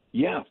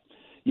 Yeah.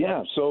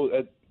 So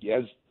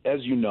as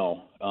you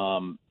know,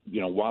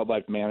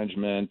 wildlife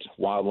management,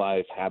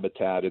 wildlife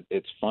habitat,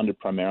 it's funded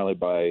primarily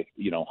by,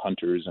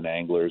 hunters and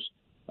anglers.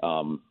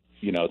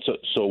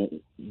 So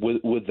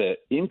with the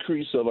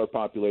increase of our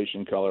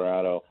population in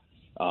Colorado,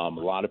 a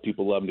lot of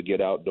people love to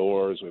get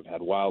outdoors. We've had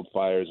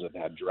wildfires, we've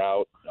had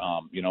drought.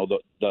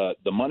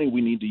 The money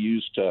we need to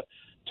use to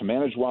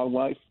manage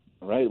wildlife,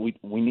 right?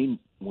 We need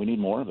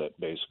more of it,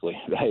 basically,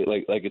 right?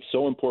 Like it's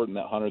so important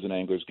that hunters and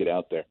anglers get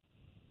out there.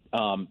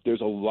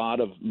 There's a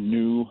lot of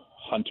new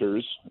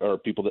hunters or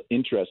people that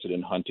interested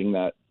in hunting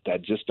that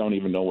just don't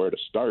even know where to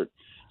start.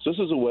 So this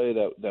is a way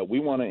that we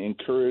want to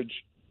encourage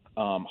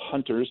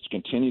hunters to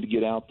continue to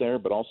get out there,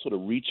 but also to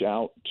reach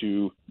out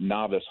to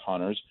novice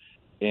hunters,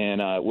 and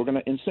we're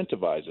going to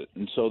incentivize it.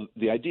 And so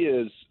the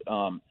idea is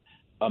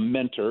a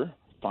mentor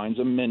finds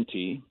a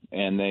mentee,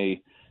 and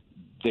they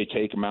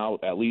take them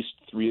out at least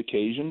 3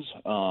 occasions.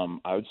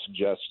 I would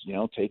suggest,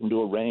 take them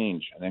to a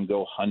range and then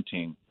go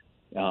hunting.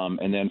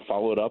 And then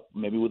follow it up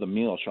maybe with a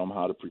meal, show them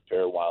how to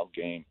prepare wild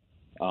game.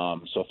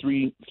 So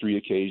three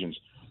occasions.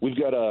 We've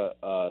got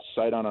a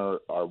site on our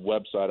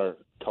website, our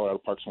Colorado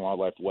Parks and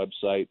Wildlife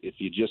website. If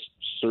you just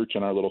search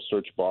in our little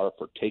search bar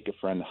for Take a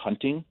Friend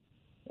Hunting,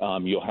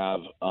 you'll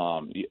have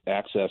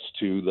access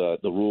to the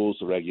rules,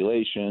 the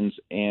regulations,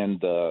 and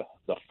the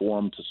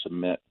form to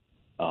submit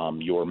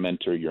your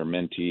mentor, your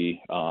mentee.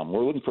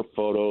 We're looking for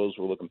photos.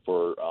 We're looking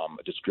for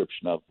a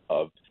description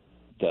of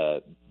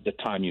the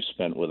time you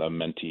spent with a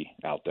mentee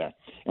out there.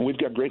 And we've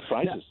got great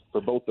prizes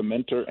for both the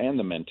mentor and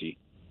the mentee.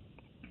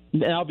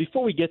 Now,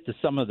 before we get to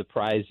some of the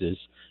prizes,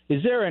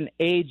 is there an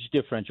age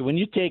differential? When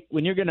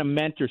you're going to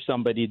mentor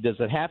somebody, does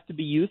it have to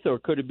be youth, or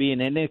could it be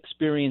an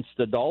inexperienced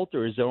adult,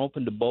 or is it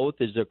open to both?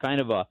 Is there kind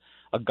of a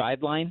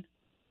guideline?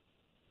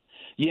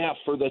 Yeah,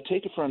 for the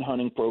Take a Friend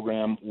Hunting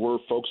program, we're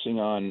focusing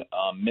on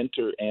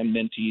mentor and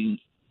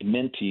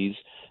mentees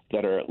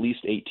that are at least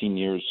 18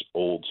 years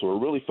old. So we're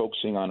really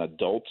focusing on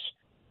adults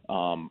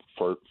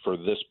for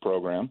this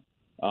program.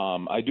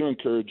 I do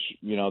encourage,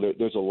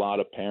 there's a lot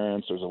of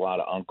parents, there's a lot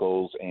of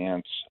uncles,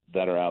 aunts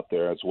that are out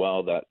there as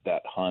well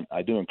that hunt.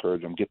 I do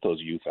encourage them, get those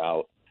youth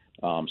out.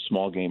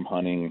 Small game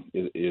hunting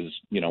is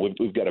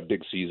we've got a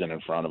big season in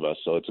front of us,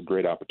 so it's a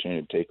great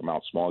opportunity to take them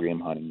out small game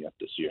hunting yet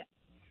this year.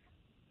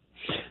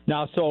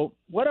 Now, so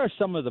what are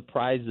some of the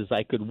prizes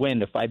I could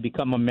win if I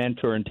become a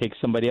mentor and take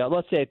somebody out?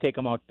 Let's say I take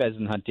them out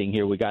pheasant hunting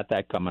here. We got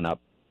that coming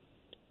up.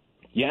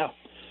 Yeah.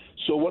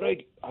 So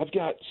I've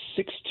got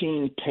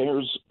 16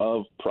 pairs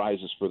of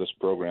prizes for this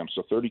program,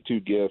 so 32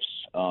 gifts,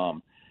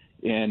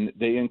 and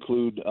they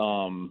include,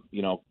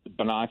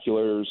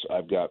 binoculars.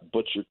 I've got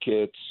butcher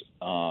kits,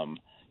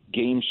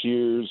 game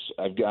shears.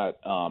 I've got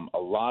a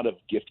lot of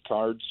gift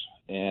cards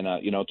and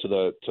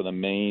to the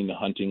main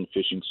hunting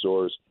fishing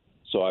stores.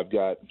 So I've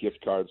got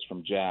gift cards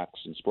from Jack's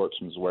and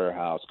Sportsman's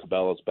Warehouse,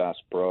 Cabela's Bass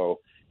Pro,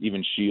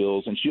 even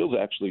Shields. And Shields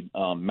actually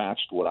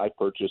matched what I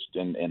purchased,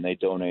 and they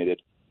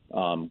donated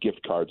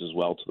gift cards as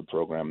well to the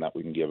program that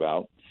we can give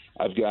out.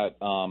 I've got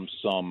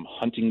some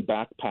hunting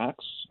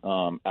backpacks,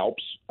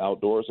 Alps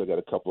Outdoors. I got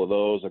a couple of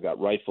those. I got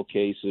rifle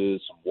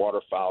cases, some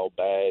waterfowl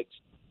bags.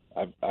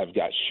 I've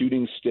got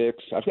shooting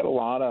sticks. I've got a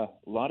lot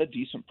of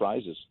decent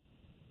prizes.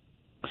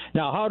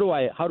 Now, how do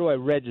I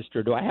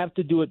register? Do I have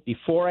to do it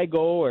before I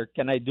go, or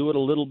can I do it a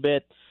little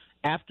bit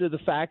after the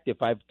fact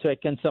if I've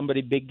taken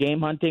somebody big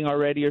game hunting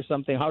already or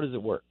something? How does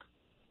it work?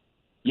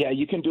 Yeah,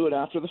 you can do it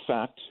after the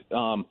fact.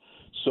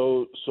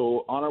 So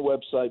on our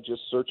website,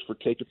 just search for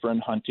Take a Friend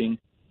Hunting.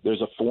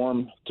 There's a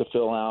form to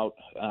fill out.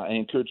 I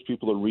encourage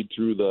people to read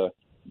through the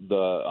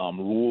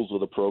rules of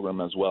the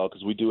program as well,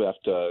 because we do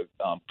have to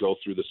go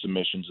through the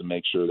submissions and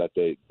make sure that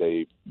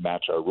they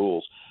match our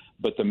rules.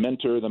 But the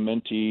mentor, the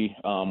mentee,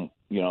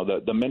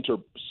 the mentor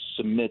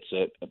submits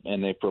it,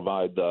 and they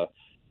provide the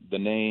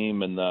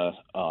name and the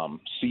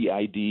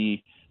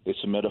CID. They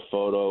submit a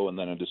photo and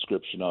then a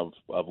description of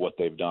what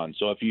they've done.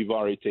 So if you've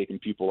already taken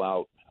people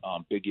out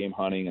big game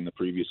hunting in the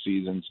previous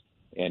seasons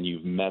and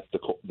you've met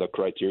the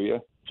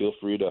criteria, feel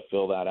free to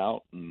fill that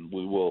out, and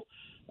we will.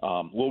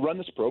 We'll run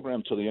this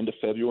program till the end of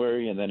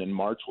February, and then in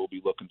March we'll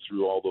be looking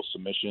through all those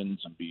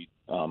submissions and be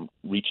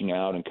reaching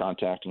out and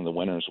contacting the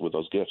winners with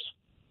those gifts.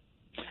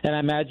 And I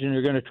imagine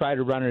you're going to try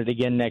to run it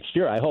again next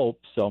year, I hope.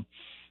 So.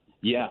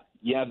 Yeah,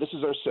 this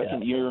is our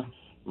second year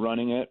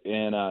running it,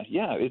 and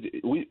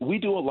we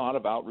do a lot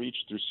of outreach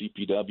through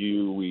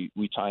CPW.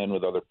 We tie in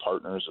with other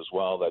partners as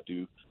well that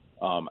do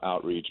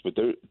outreach, but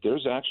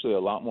there's actually a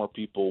lot more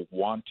people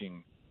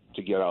wanting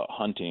to get out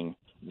hunting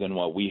than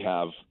what we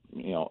have,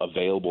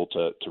 available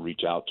to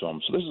reach out to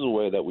them. So this is a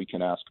way that we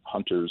can ask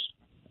hunters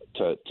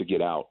to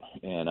get out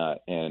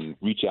and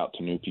reach out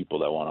to new people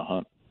that want to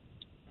hunt.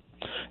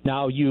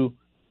 Now you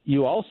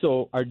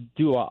also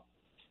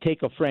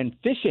Take a Friend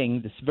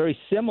fishing. That's very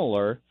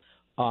similar,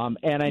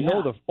 and I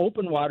know the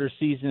open water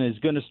season is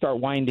going to start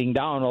winding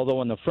down.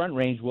 Although in the Front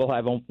Range we'll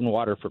have open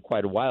water for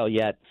quite a while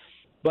yet.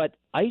 But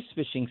ice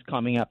fishing's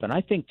coming up, and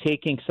I think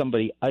taking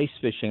somebody ice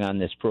fishing on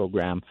this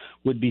program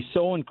would be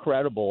so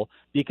incredible,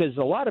 because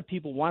a lot of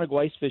people want to go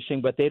ice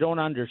fishing, but they don't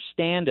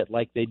understand it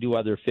like they do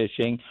other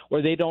fishing,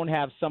 or they don't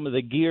have some of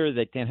the gear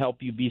that can help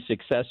you be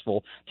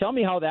successful. Tell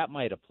me how that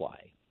might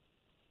apply.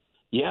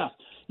 Yeah.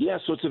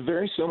 So it's a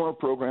very similar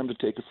program to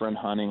Take a Friend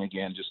Hunting.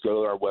 Again, just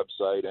go to our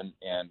website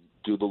and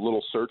do the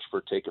little search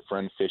for Take a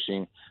Friend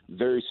Fishing.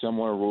 Very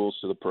similar rules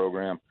to the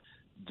program.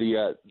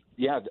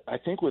 I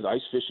think with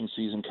ice fishing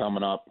season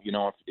coming up,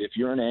 if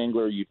you're an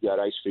angler, you've got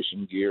ice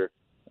fishing gear.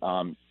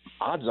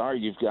 Odds are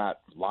you've got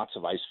lots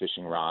of ice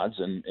fishing rods,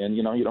 and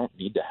you don't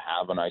need to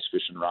have an ice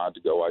fishing rod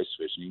to go ice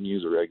fishing. You can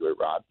use a regular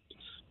rod.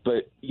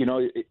 But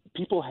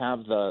people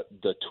have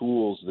the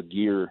tools, the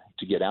gear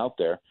to get out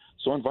there.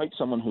 So invite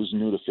someone who's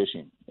new to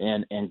fishing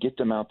and get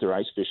them out there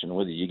ice fishing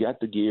with you. You got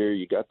the gear,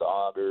 you got the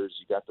augers,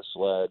 you got the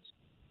sleds.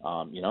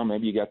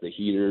 Maybe you got the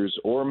heaters,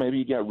 or maybe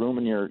you got room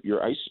in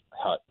your ice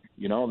hut,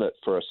 that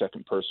for a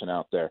second person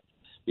out there.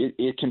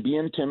 It can be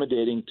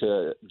intimidating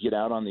to get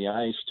out on the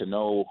ice, to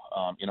know,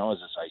 is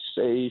this ice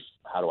safe?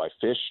 How do I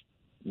fish?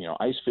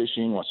 Ice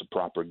fishing, what's the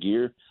proper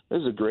gear?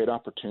 This is a great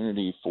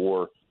opportunity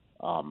for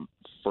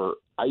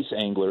ice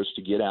anglers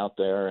to get out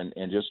there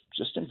and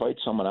just invite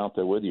someone out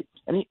there with you.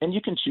 And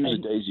you can choose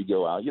the days you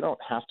go out. You don't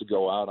have to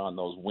go out on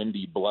those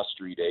windy,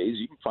 blustery days.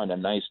 You can find a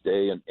nice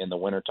day in the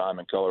wintertime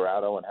in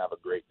Colorado and have a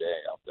great day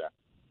out there.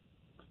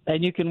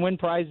 And you can win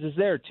prizes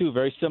there too,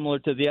 very similar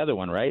to the other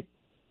one, right?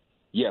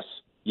 Yes.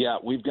 Yeah,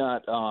 we've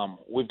got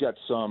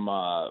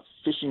some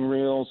fishing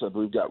reels.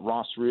 We've got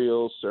Ross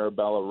reels,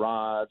 Sarabella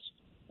rods.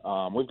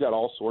 We've got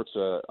all sorts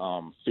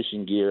of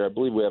fishing gear. I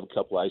believe we have a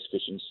couple ice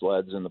fishing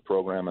sleds in the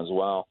program as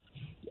well.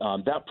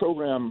 That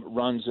program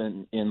runs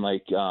in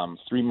like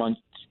 3-month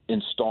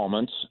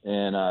installments,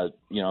 and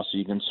so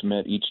you can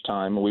submit each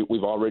time.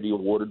 We've already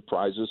awarded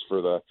prizes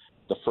for the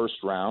first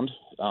round.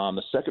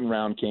 The second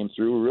round came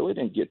through. We really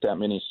didn't get that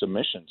many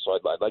submissions, so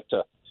I'd like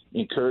to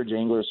encourage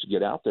anglers to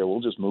get out there. We'll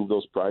just move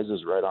those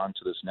prizes right on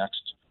to this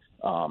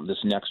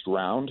next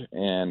round,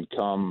 and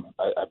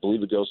I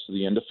believe it goes to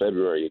the end of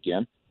February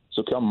again.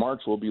 So come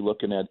March, we'll be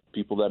looking at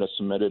people that have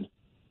submitted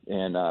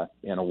and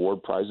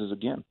award prizes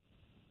again.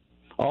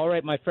 All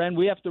right, my friend,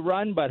 we have to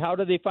run, but how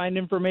do they find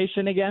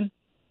information again?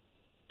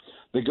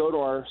 They go to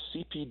our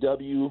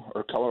CPW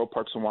or Colorado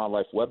Parks and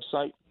Wildlife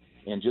website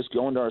and just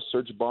go into our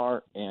search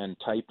bar and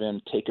type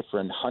in Take a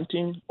Friend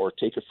Hunting or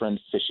Take a Friend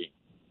Fishing.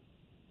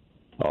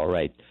 All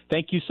right.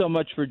 Thank you so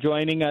much for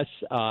joining us.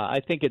 I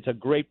think it's a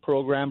great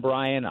program,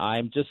 Brian.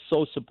 I'm just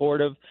so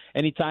supportive.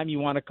 Anytime you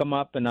want to come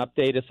up and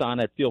update us on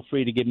it, feel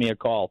free to give me a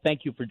call.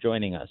 Thank you for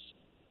joining us.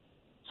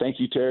 Thank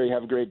you, Terry.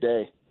 Have a great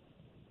day.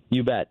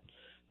 You bet.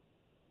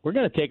 We're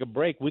going to take a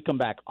break. We come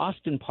back.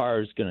 Austin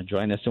Parr is going to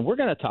join us, and we're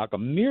going to talk a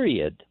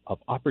myriad of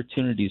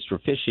opportunities for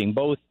fishing,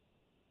 both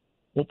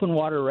open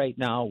water right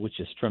now, which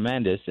is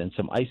tremendous, and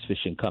some ice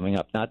fishing coming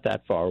up not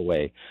that far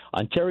away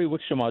on Terry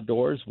Wickstrom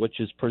Outdoors, which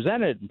is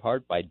presented in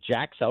part by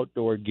Jack's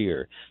Outdoor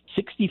Gear.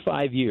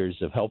 65 years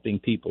of helping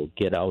people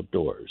get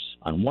outdoors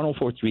on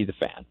 104.3 The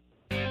Fan.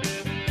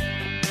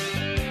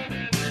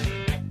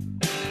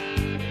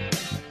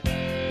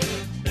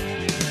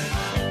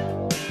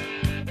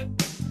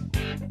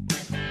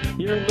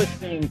 You're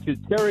listening to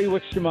Terry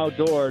Wickstrom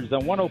Outdoors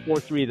on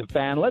 104.3 The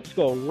Fan. Let's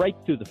go right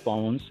to the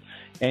phones.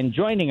 And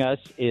joining us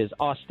is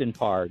Austin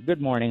Parr.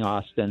 Good morning,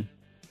 Austin.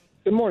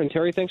 Good morning,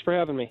 Terry. Thanks for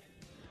having me.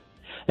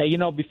 Hey,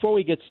 before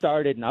we get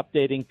started and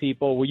updating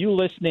people, were you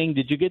listening?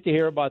 Did you get to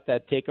hear about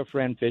that Take a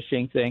Friend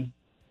fishing thing?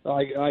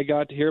 I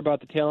got to hear about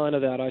the tail end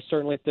of that. I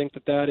certainly think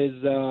that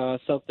is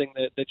something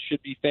that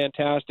should be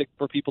fantastic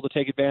for people to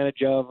take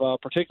advantage of,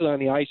 particularly on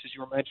the ice, as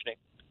you were mentioning.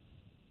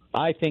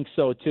 I think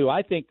so, too.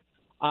 I think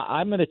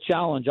I'm going to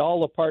challenge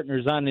all the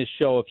partners on this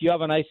show. If you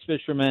have an ice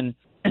fisherman,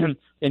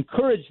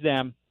 encourage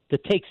them to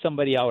take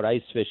somebody out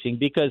ice fishing,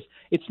 because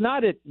it's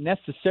not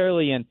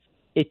necessarily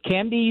it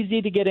can be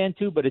easy to get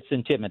into, but it's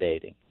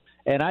intimidating.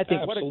 And I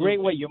think Absolutely. What a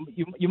great way.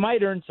 You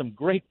might earn some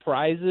great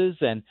prizes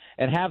and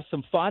have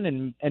some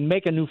fun and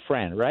make a new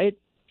friend, right?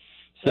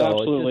 So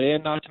Absolutely,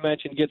 and not to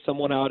mention get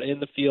someone out in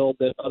the field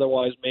that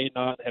otherwise may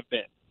not have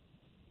been.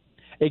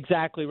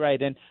 Exactly right.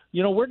 And,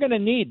 we're going to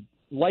need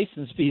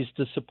license fees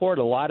to support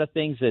a lot of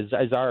things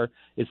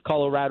as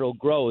Colorado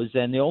grows,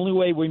 and the only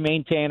way we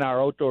maintain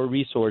our outdoor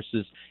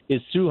resources is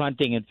through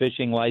hunting and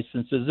fishing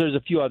licenses. There's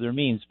a few other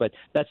means, but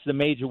that's the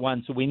major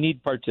one, so we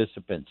need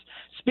participants.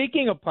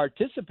 Speaking of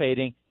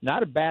participating,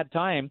 not a bad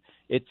time.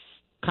 It's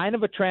kind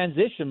of a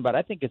transition, but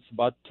I think it's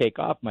about to take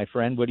off, my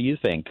friend. What do you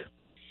think?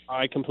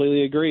 I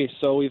completely agree.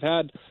 So we've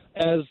had,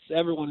 as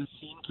everyone has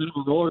seen, kind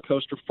of a roller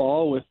coaster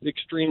fall with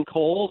extreme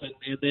cold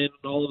and then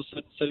all of a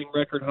sudden setting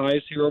record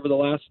highs here over the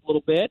last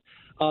little bit.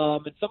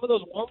 And some of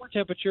those warmer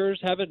temperatures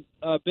haven't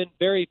been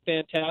very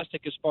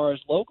fantastic as far as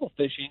local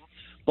fishing.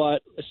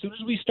 But as soon as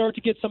we start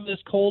to get some of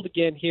this cold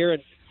again here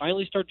and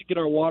finally start to get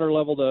our water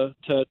level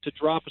to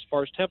drop as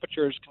far as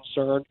temperature is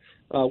concerned,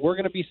 we're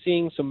going to be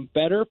seeing some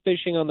better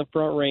fishing on the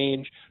Front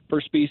Range for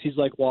species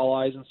like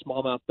walleyes and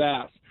smallmouth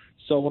bass.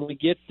 So when we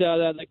get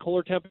that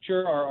colder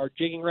temperature, our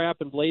jigging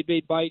wrap and blade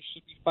bait bites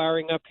should be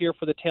firing up here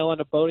for the tail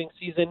end of boating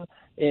season,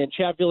 and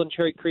Chatfield and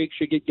Cherry Creek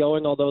should get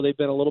going, although they've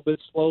been a little bit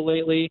slow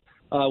lately.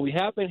 We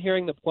have been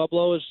hearing that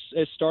Pueblo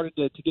has started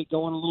to get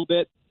going a little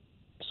bit,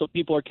 so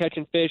people are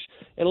catching fish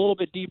in a little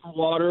bit deeper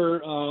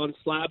water on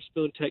slab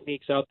spoon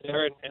techniques out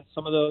there, and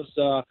some of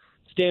those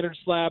standard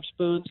slab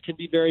spoons can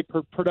be very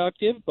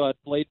productive, but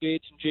blade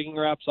baits and jigging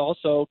wraps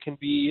also can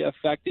be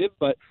effective.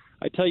 But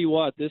I tell you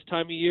what, this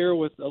time of year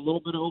with a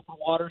little bit of open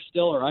water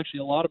still, or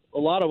actually a lot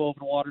of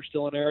open water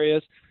still in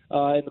areas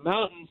in the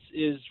mountains,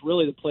 is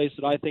really the place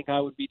that I think I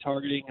would be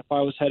targeting if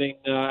I was heading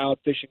out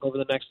fishing over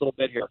the next little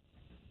bit here.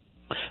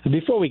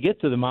 Before we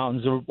get to the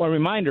mountains, a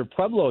reminder,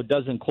 Pueblo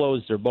doesn't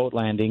close their boat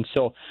landing,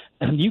 so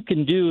you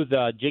can do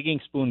the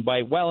jigging spoon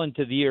bite well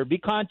into the year. Be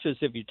conscious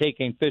if you're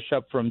taking fish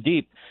up from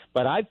deep,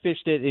 but I've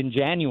fished it in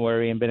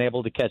January and been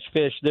able to catch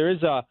fish. There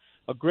is a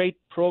great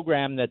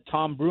program that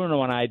Tom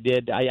Bruno and I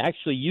did. I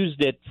actually used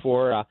it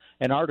for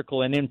an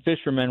article in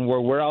Fisherman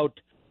where we're out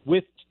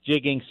with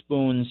jigging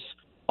spoons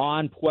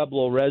on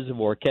Pueblo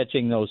Reservoir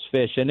catching those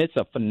fish, and it's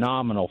a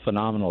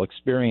phenomenal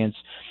experience.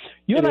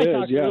 You and I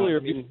talked earlier,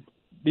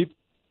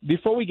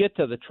 before we get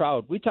to the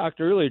trout, we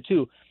talked earlier,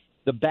 too,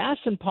 the bass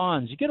and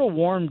ponds, you get a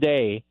warm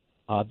day,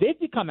 they've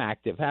become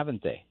active,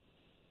 haven't they?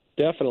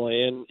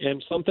 Definitely,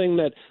 and something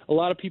that a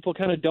lot of people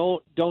kind of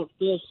don't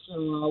fish a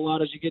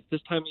lot as you get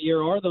this time of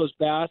year are those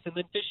bass, and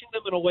then fishing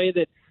them in a way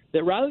that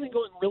rather than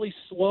going really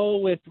slow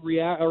with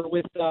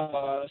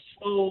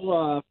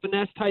slow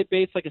finesse type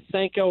baits like a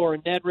Senko or a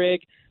Ned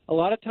rig, a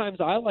lot of times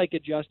I like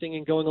adjusting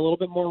and going a little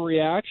bit more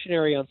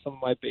reactionary on some of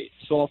my baits.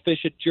 So I'll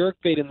fish a jerk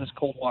bait in this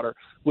cold water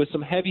with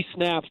some heavy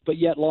snaps, but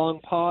yet long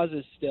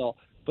pauses still.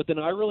 But then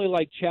I really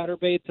like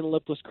chatterbaits and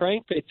lipless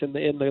crankbaits in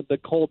the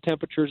cold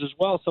temperatures as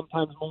well,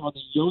 sometimes more on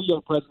the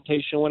yo-yo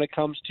presentation when it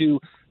comes to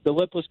the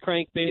lipless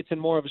crankbaits and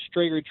more of a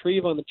straight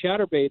retrieve on the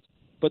chatterbaits.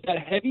 But that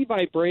heavy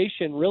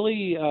vibration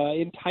really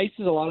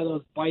entices a lot of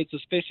those bites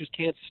as fish just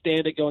can't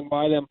stand it going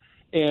by them.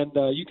 And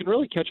you can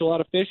really catch a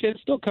lot of fish and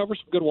still cover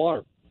some good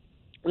water.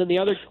 And then the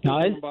other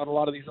cool thing about a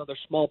lot of these other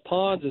small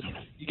ponds is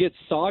you get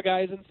saw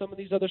guys in some of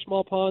these other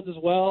small ponds as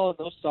well, and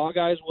those saw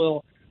guys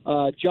will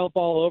jump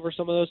all over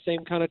some of those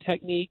same kind of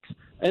techniques,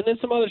 and then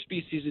some other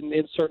species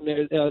in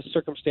certain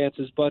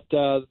circumstances. But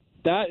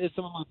that is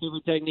some of my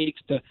favorite techniques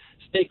to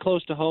stay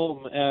close to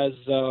home as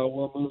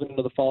we're moving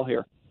into the fall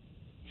here.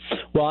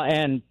 Well,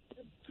 and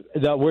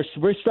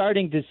we're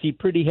starting to see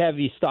pretty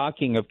heavy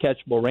stocking of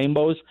catchable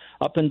rainbows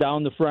up and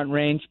down the Front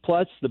Range.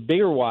 Plus, the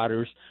bigger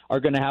waters are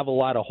going to have a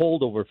lot of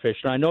holdover fish.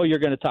 And I know you're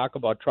going to talk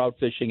about trout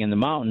fishing in the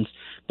mountains,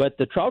 but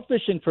the trout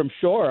fishing from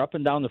shore up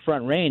and down the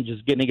Front Range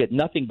is going to get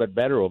nothing but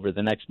better over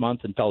the next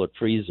month until it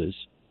freezes.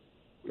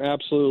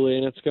 Absolutely,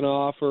 and it's going to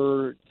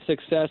offer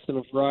success in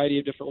a variety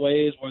of different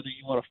ways, whether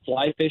you want to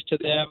fly fish to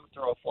them,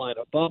 throw a fly in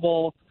a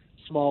bubble,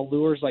 small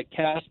lures like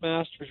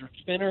Castmasters or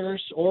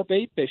spinners or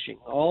bait fishing.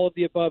 All of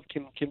the above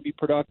can be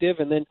productive,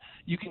 and then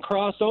you can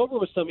cross over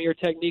with some of your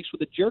techniques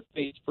with the jerk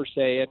baits per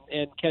se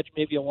and catch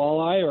maybe a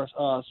walleye or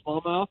a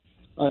smallmouth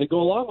to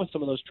go along with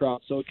some of those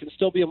trout. So it can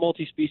still be a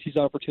multi-species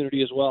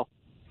opportunity as well.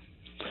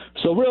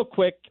 So real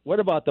quick, what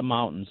about the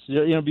mountains?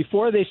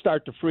 Before they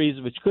start to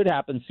freeze, which could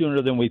happen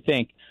sooner than we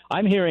think,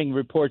 I'm hearing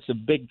reports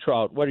of big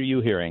trout. What are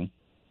you hearing?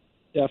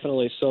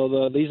 Definitely.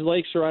 So these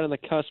lakes are right on the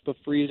cusp of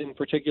freezing,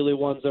 particularly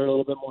ones that are a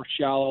little bit more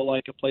shallow,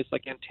 like a place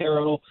like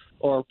Antero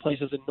or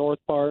places in North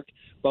Park.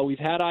 But we've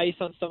had ice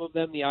on some of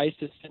them. The ice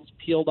has since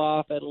peeled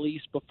off at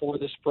least before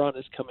this front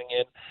is coming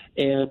in.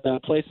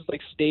 And places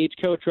like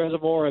Stagecoach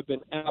Reservoir have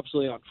been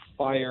absolutely on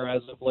fire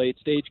as of late.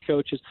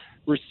 Stagecoach has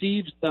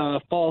received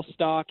fall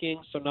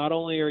stocking, so not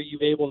only are you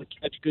able to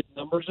catch good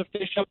numbers of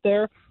fish up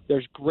there,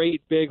 there's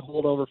great big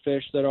holdover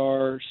fish that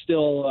are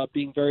still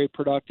being very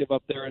productive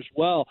up there as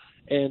well.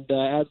 And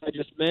as I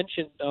just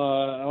mentioned,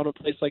 on a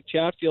place like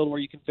Chatfield where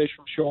you can fish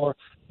from shore,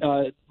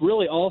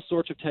 really all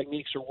sorts of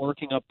techniques are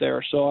working up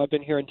there. So I've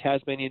been hearing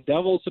Tasmanian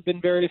devils have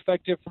been very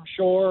effective from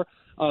shore.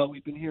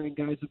 We've been hearing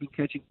guys have been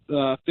catching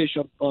fish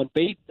on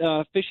bait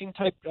fishing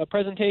type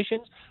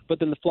presentations, but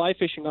then the fly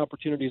fishing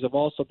opportunities have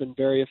also been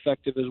very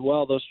effective as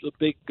well. Those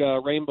big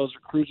rainbows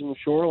are cruising the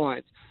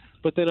shorelines.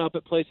 But then up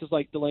at places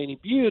like Delaney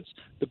Buttes,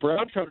 the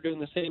brown trout are doing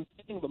the same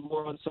thing, but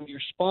more on some of your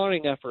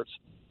spawning efforts.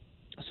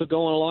 So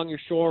going along your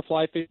shore,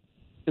 fly fishing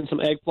and some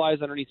egg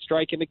flies underneath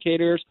strike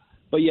indicators,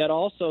 but yet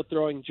also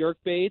throwing jerk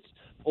baits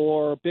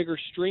or bigger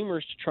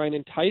streamers to try and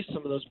entice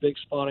some of those big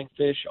spawning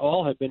fish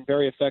all have been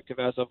very effective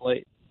as of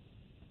late.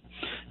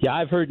 Yeah,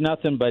 I've heard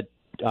nothing but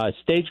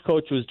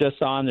Stagecoach was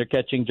just on. They're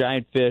catching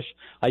giant fish.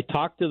 I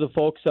talked to the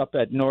folks up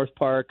at North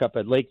Park, up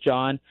at Lake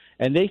John,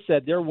 and they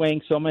said they're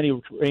weighing so many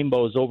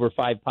rainbows over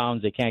 5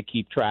 pounds they can't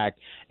keep track.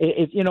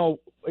 It's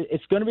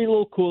going to be a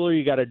little cooler.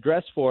 You got to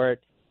dress for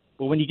it.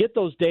 But when you get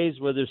those days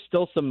where there's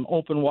still some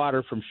open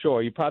water from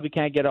shore, you probably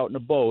can't get out in a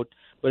boat.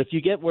 But if you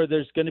get where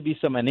there's going to be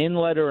an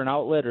inlet or an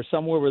outlet or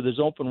somewhere where there's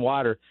open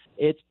water,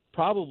 it's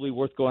probably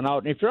worth going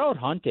out. And if you're out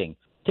hunting,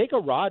 take a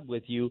rod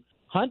with you.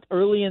 Hunt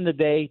early in the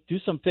day, do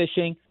some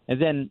fishing,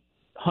 and then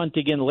hunt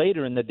again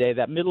later in the day.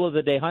 That middle of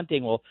the day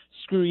hunting will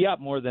screw you up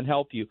more than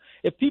help you.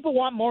 If people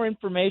want more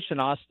information,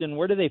 Austin,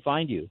 where do they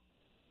find you?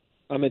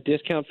 I'm at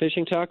Discount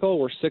Fishing Tackle.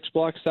 We're 6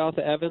 blocks south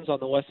of Evans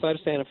on the west side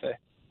of Santa Fe.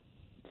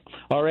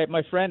 All right,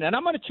 my friend. And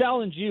I'm going to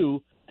challenge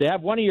you to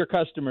have one of your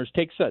customers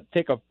take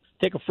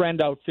a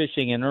friend out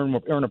fishing and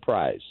earn a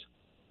prize.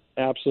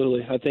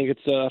 Absolutely. I think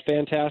it's a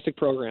fantastic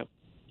program.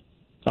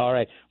 All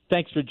right.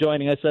 Thanks for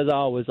joining us, as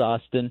always,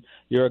 Austin.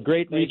 You're a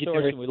great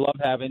resource, and we love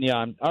having you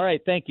on. All right,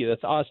 thank you.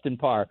 That's Austin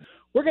Parr.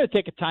 We're going to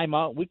take a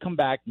timeout. When we come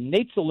back,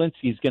 Nate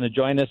Zielinski is going to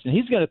join us, and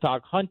he's going to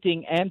talk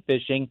hunting and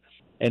fishing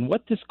and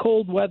what this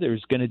cold weather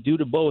is going to do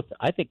to both.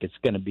 I think it's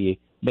going to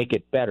make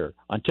it better.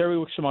 On Terry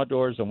Wickstrom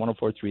Outdoors on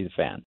 104.3 The Fan.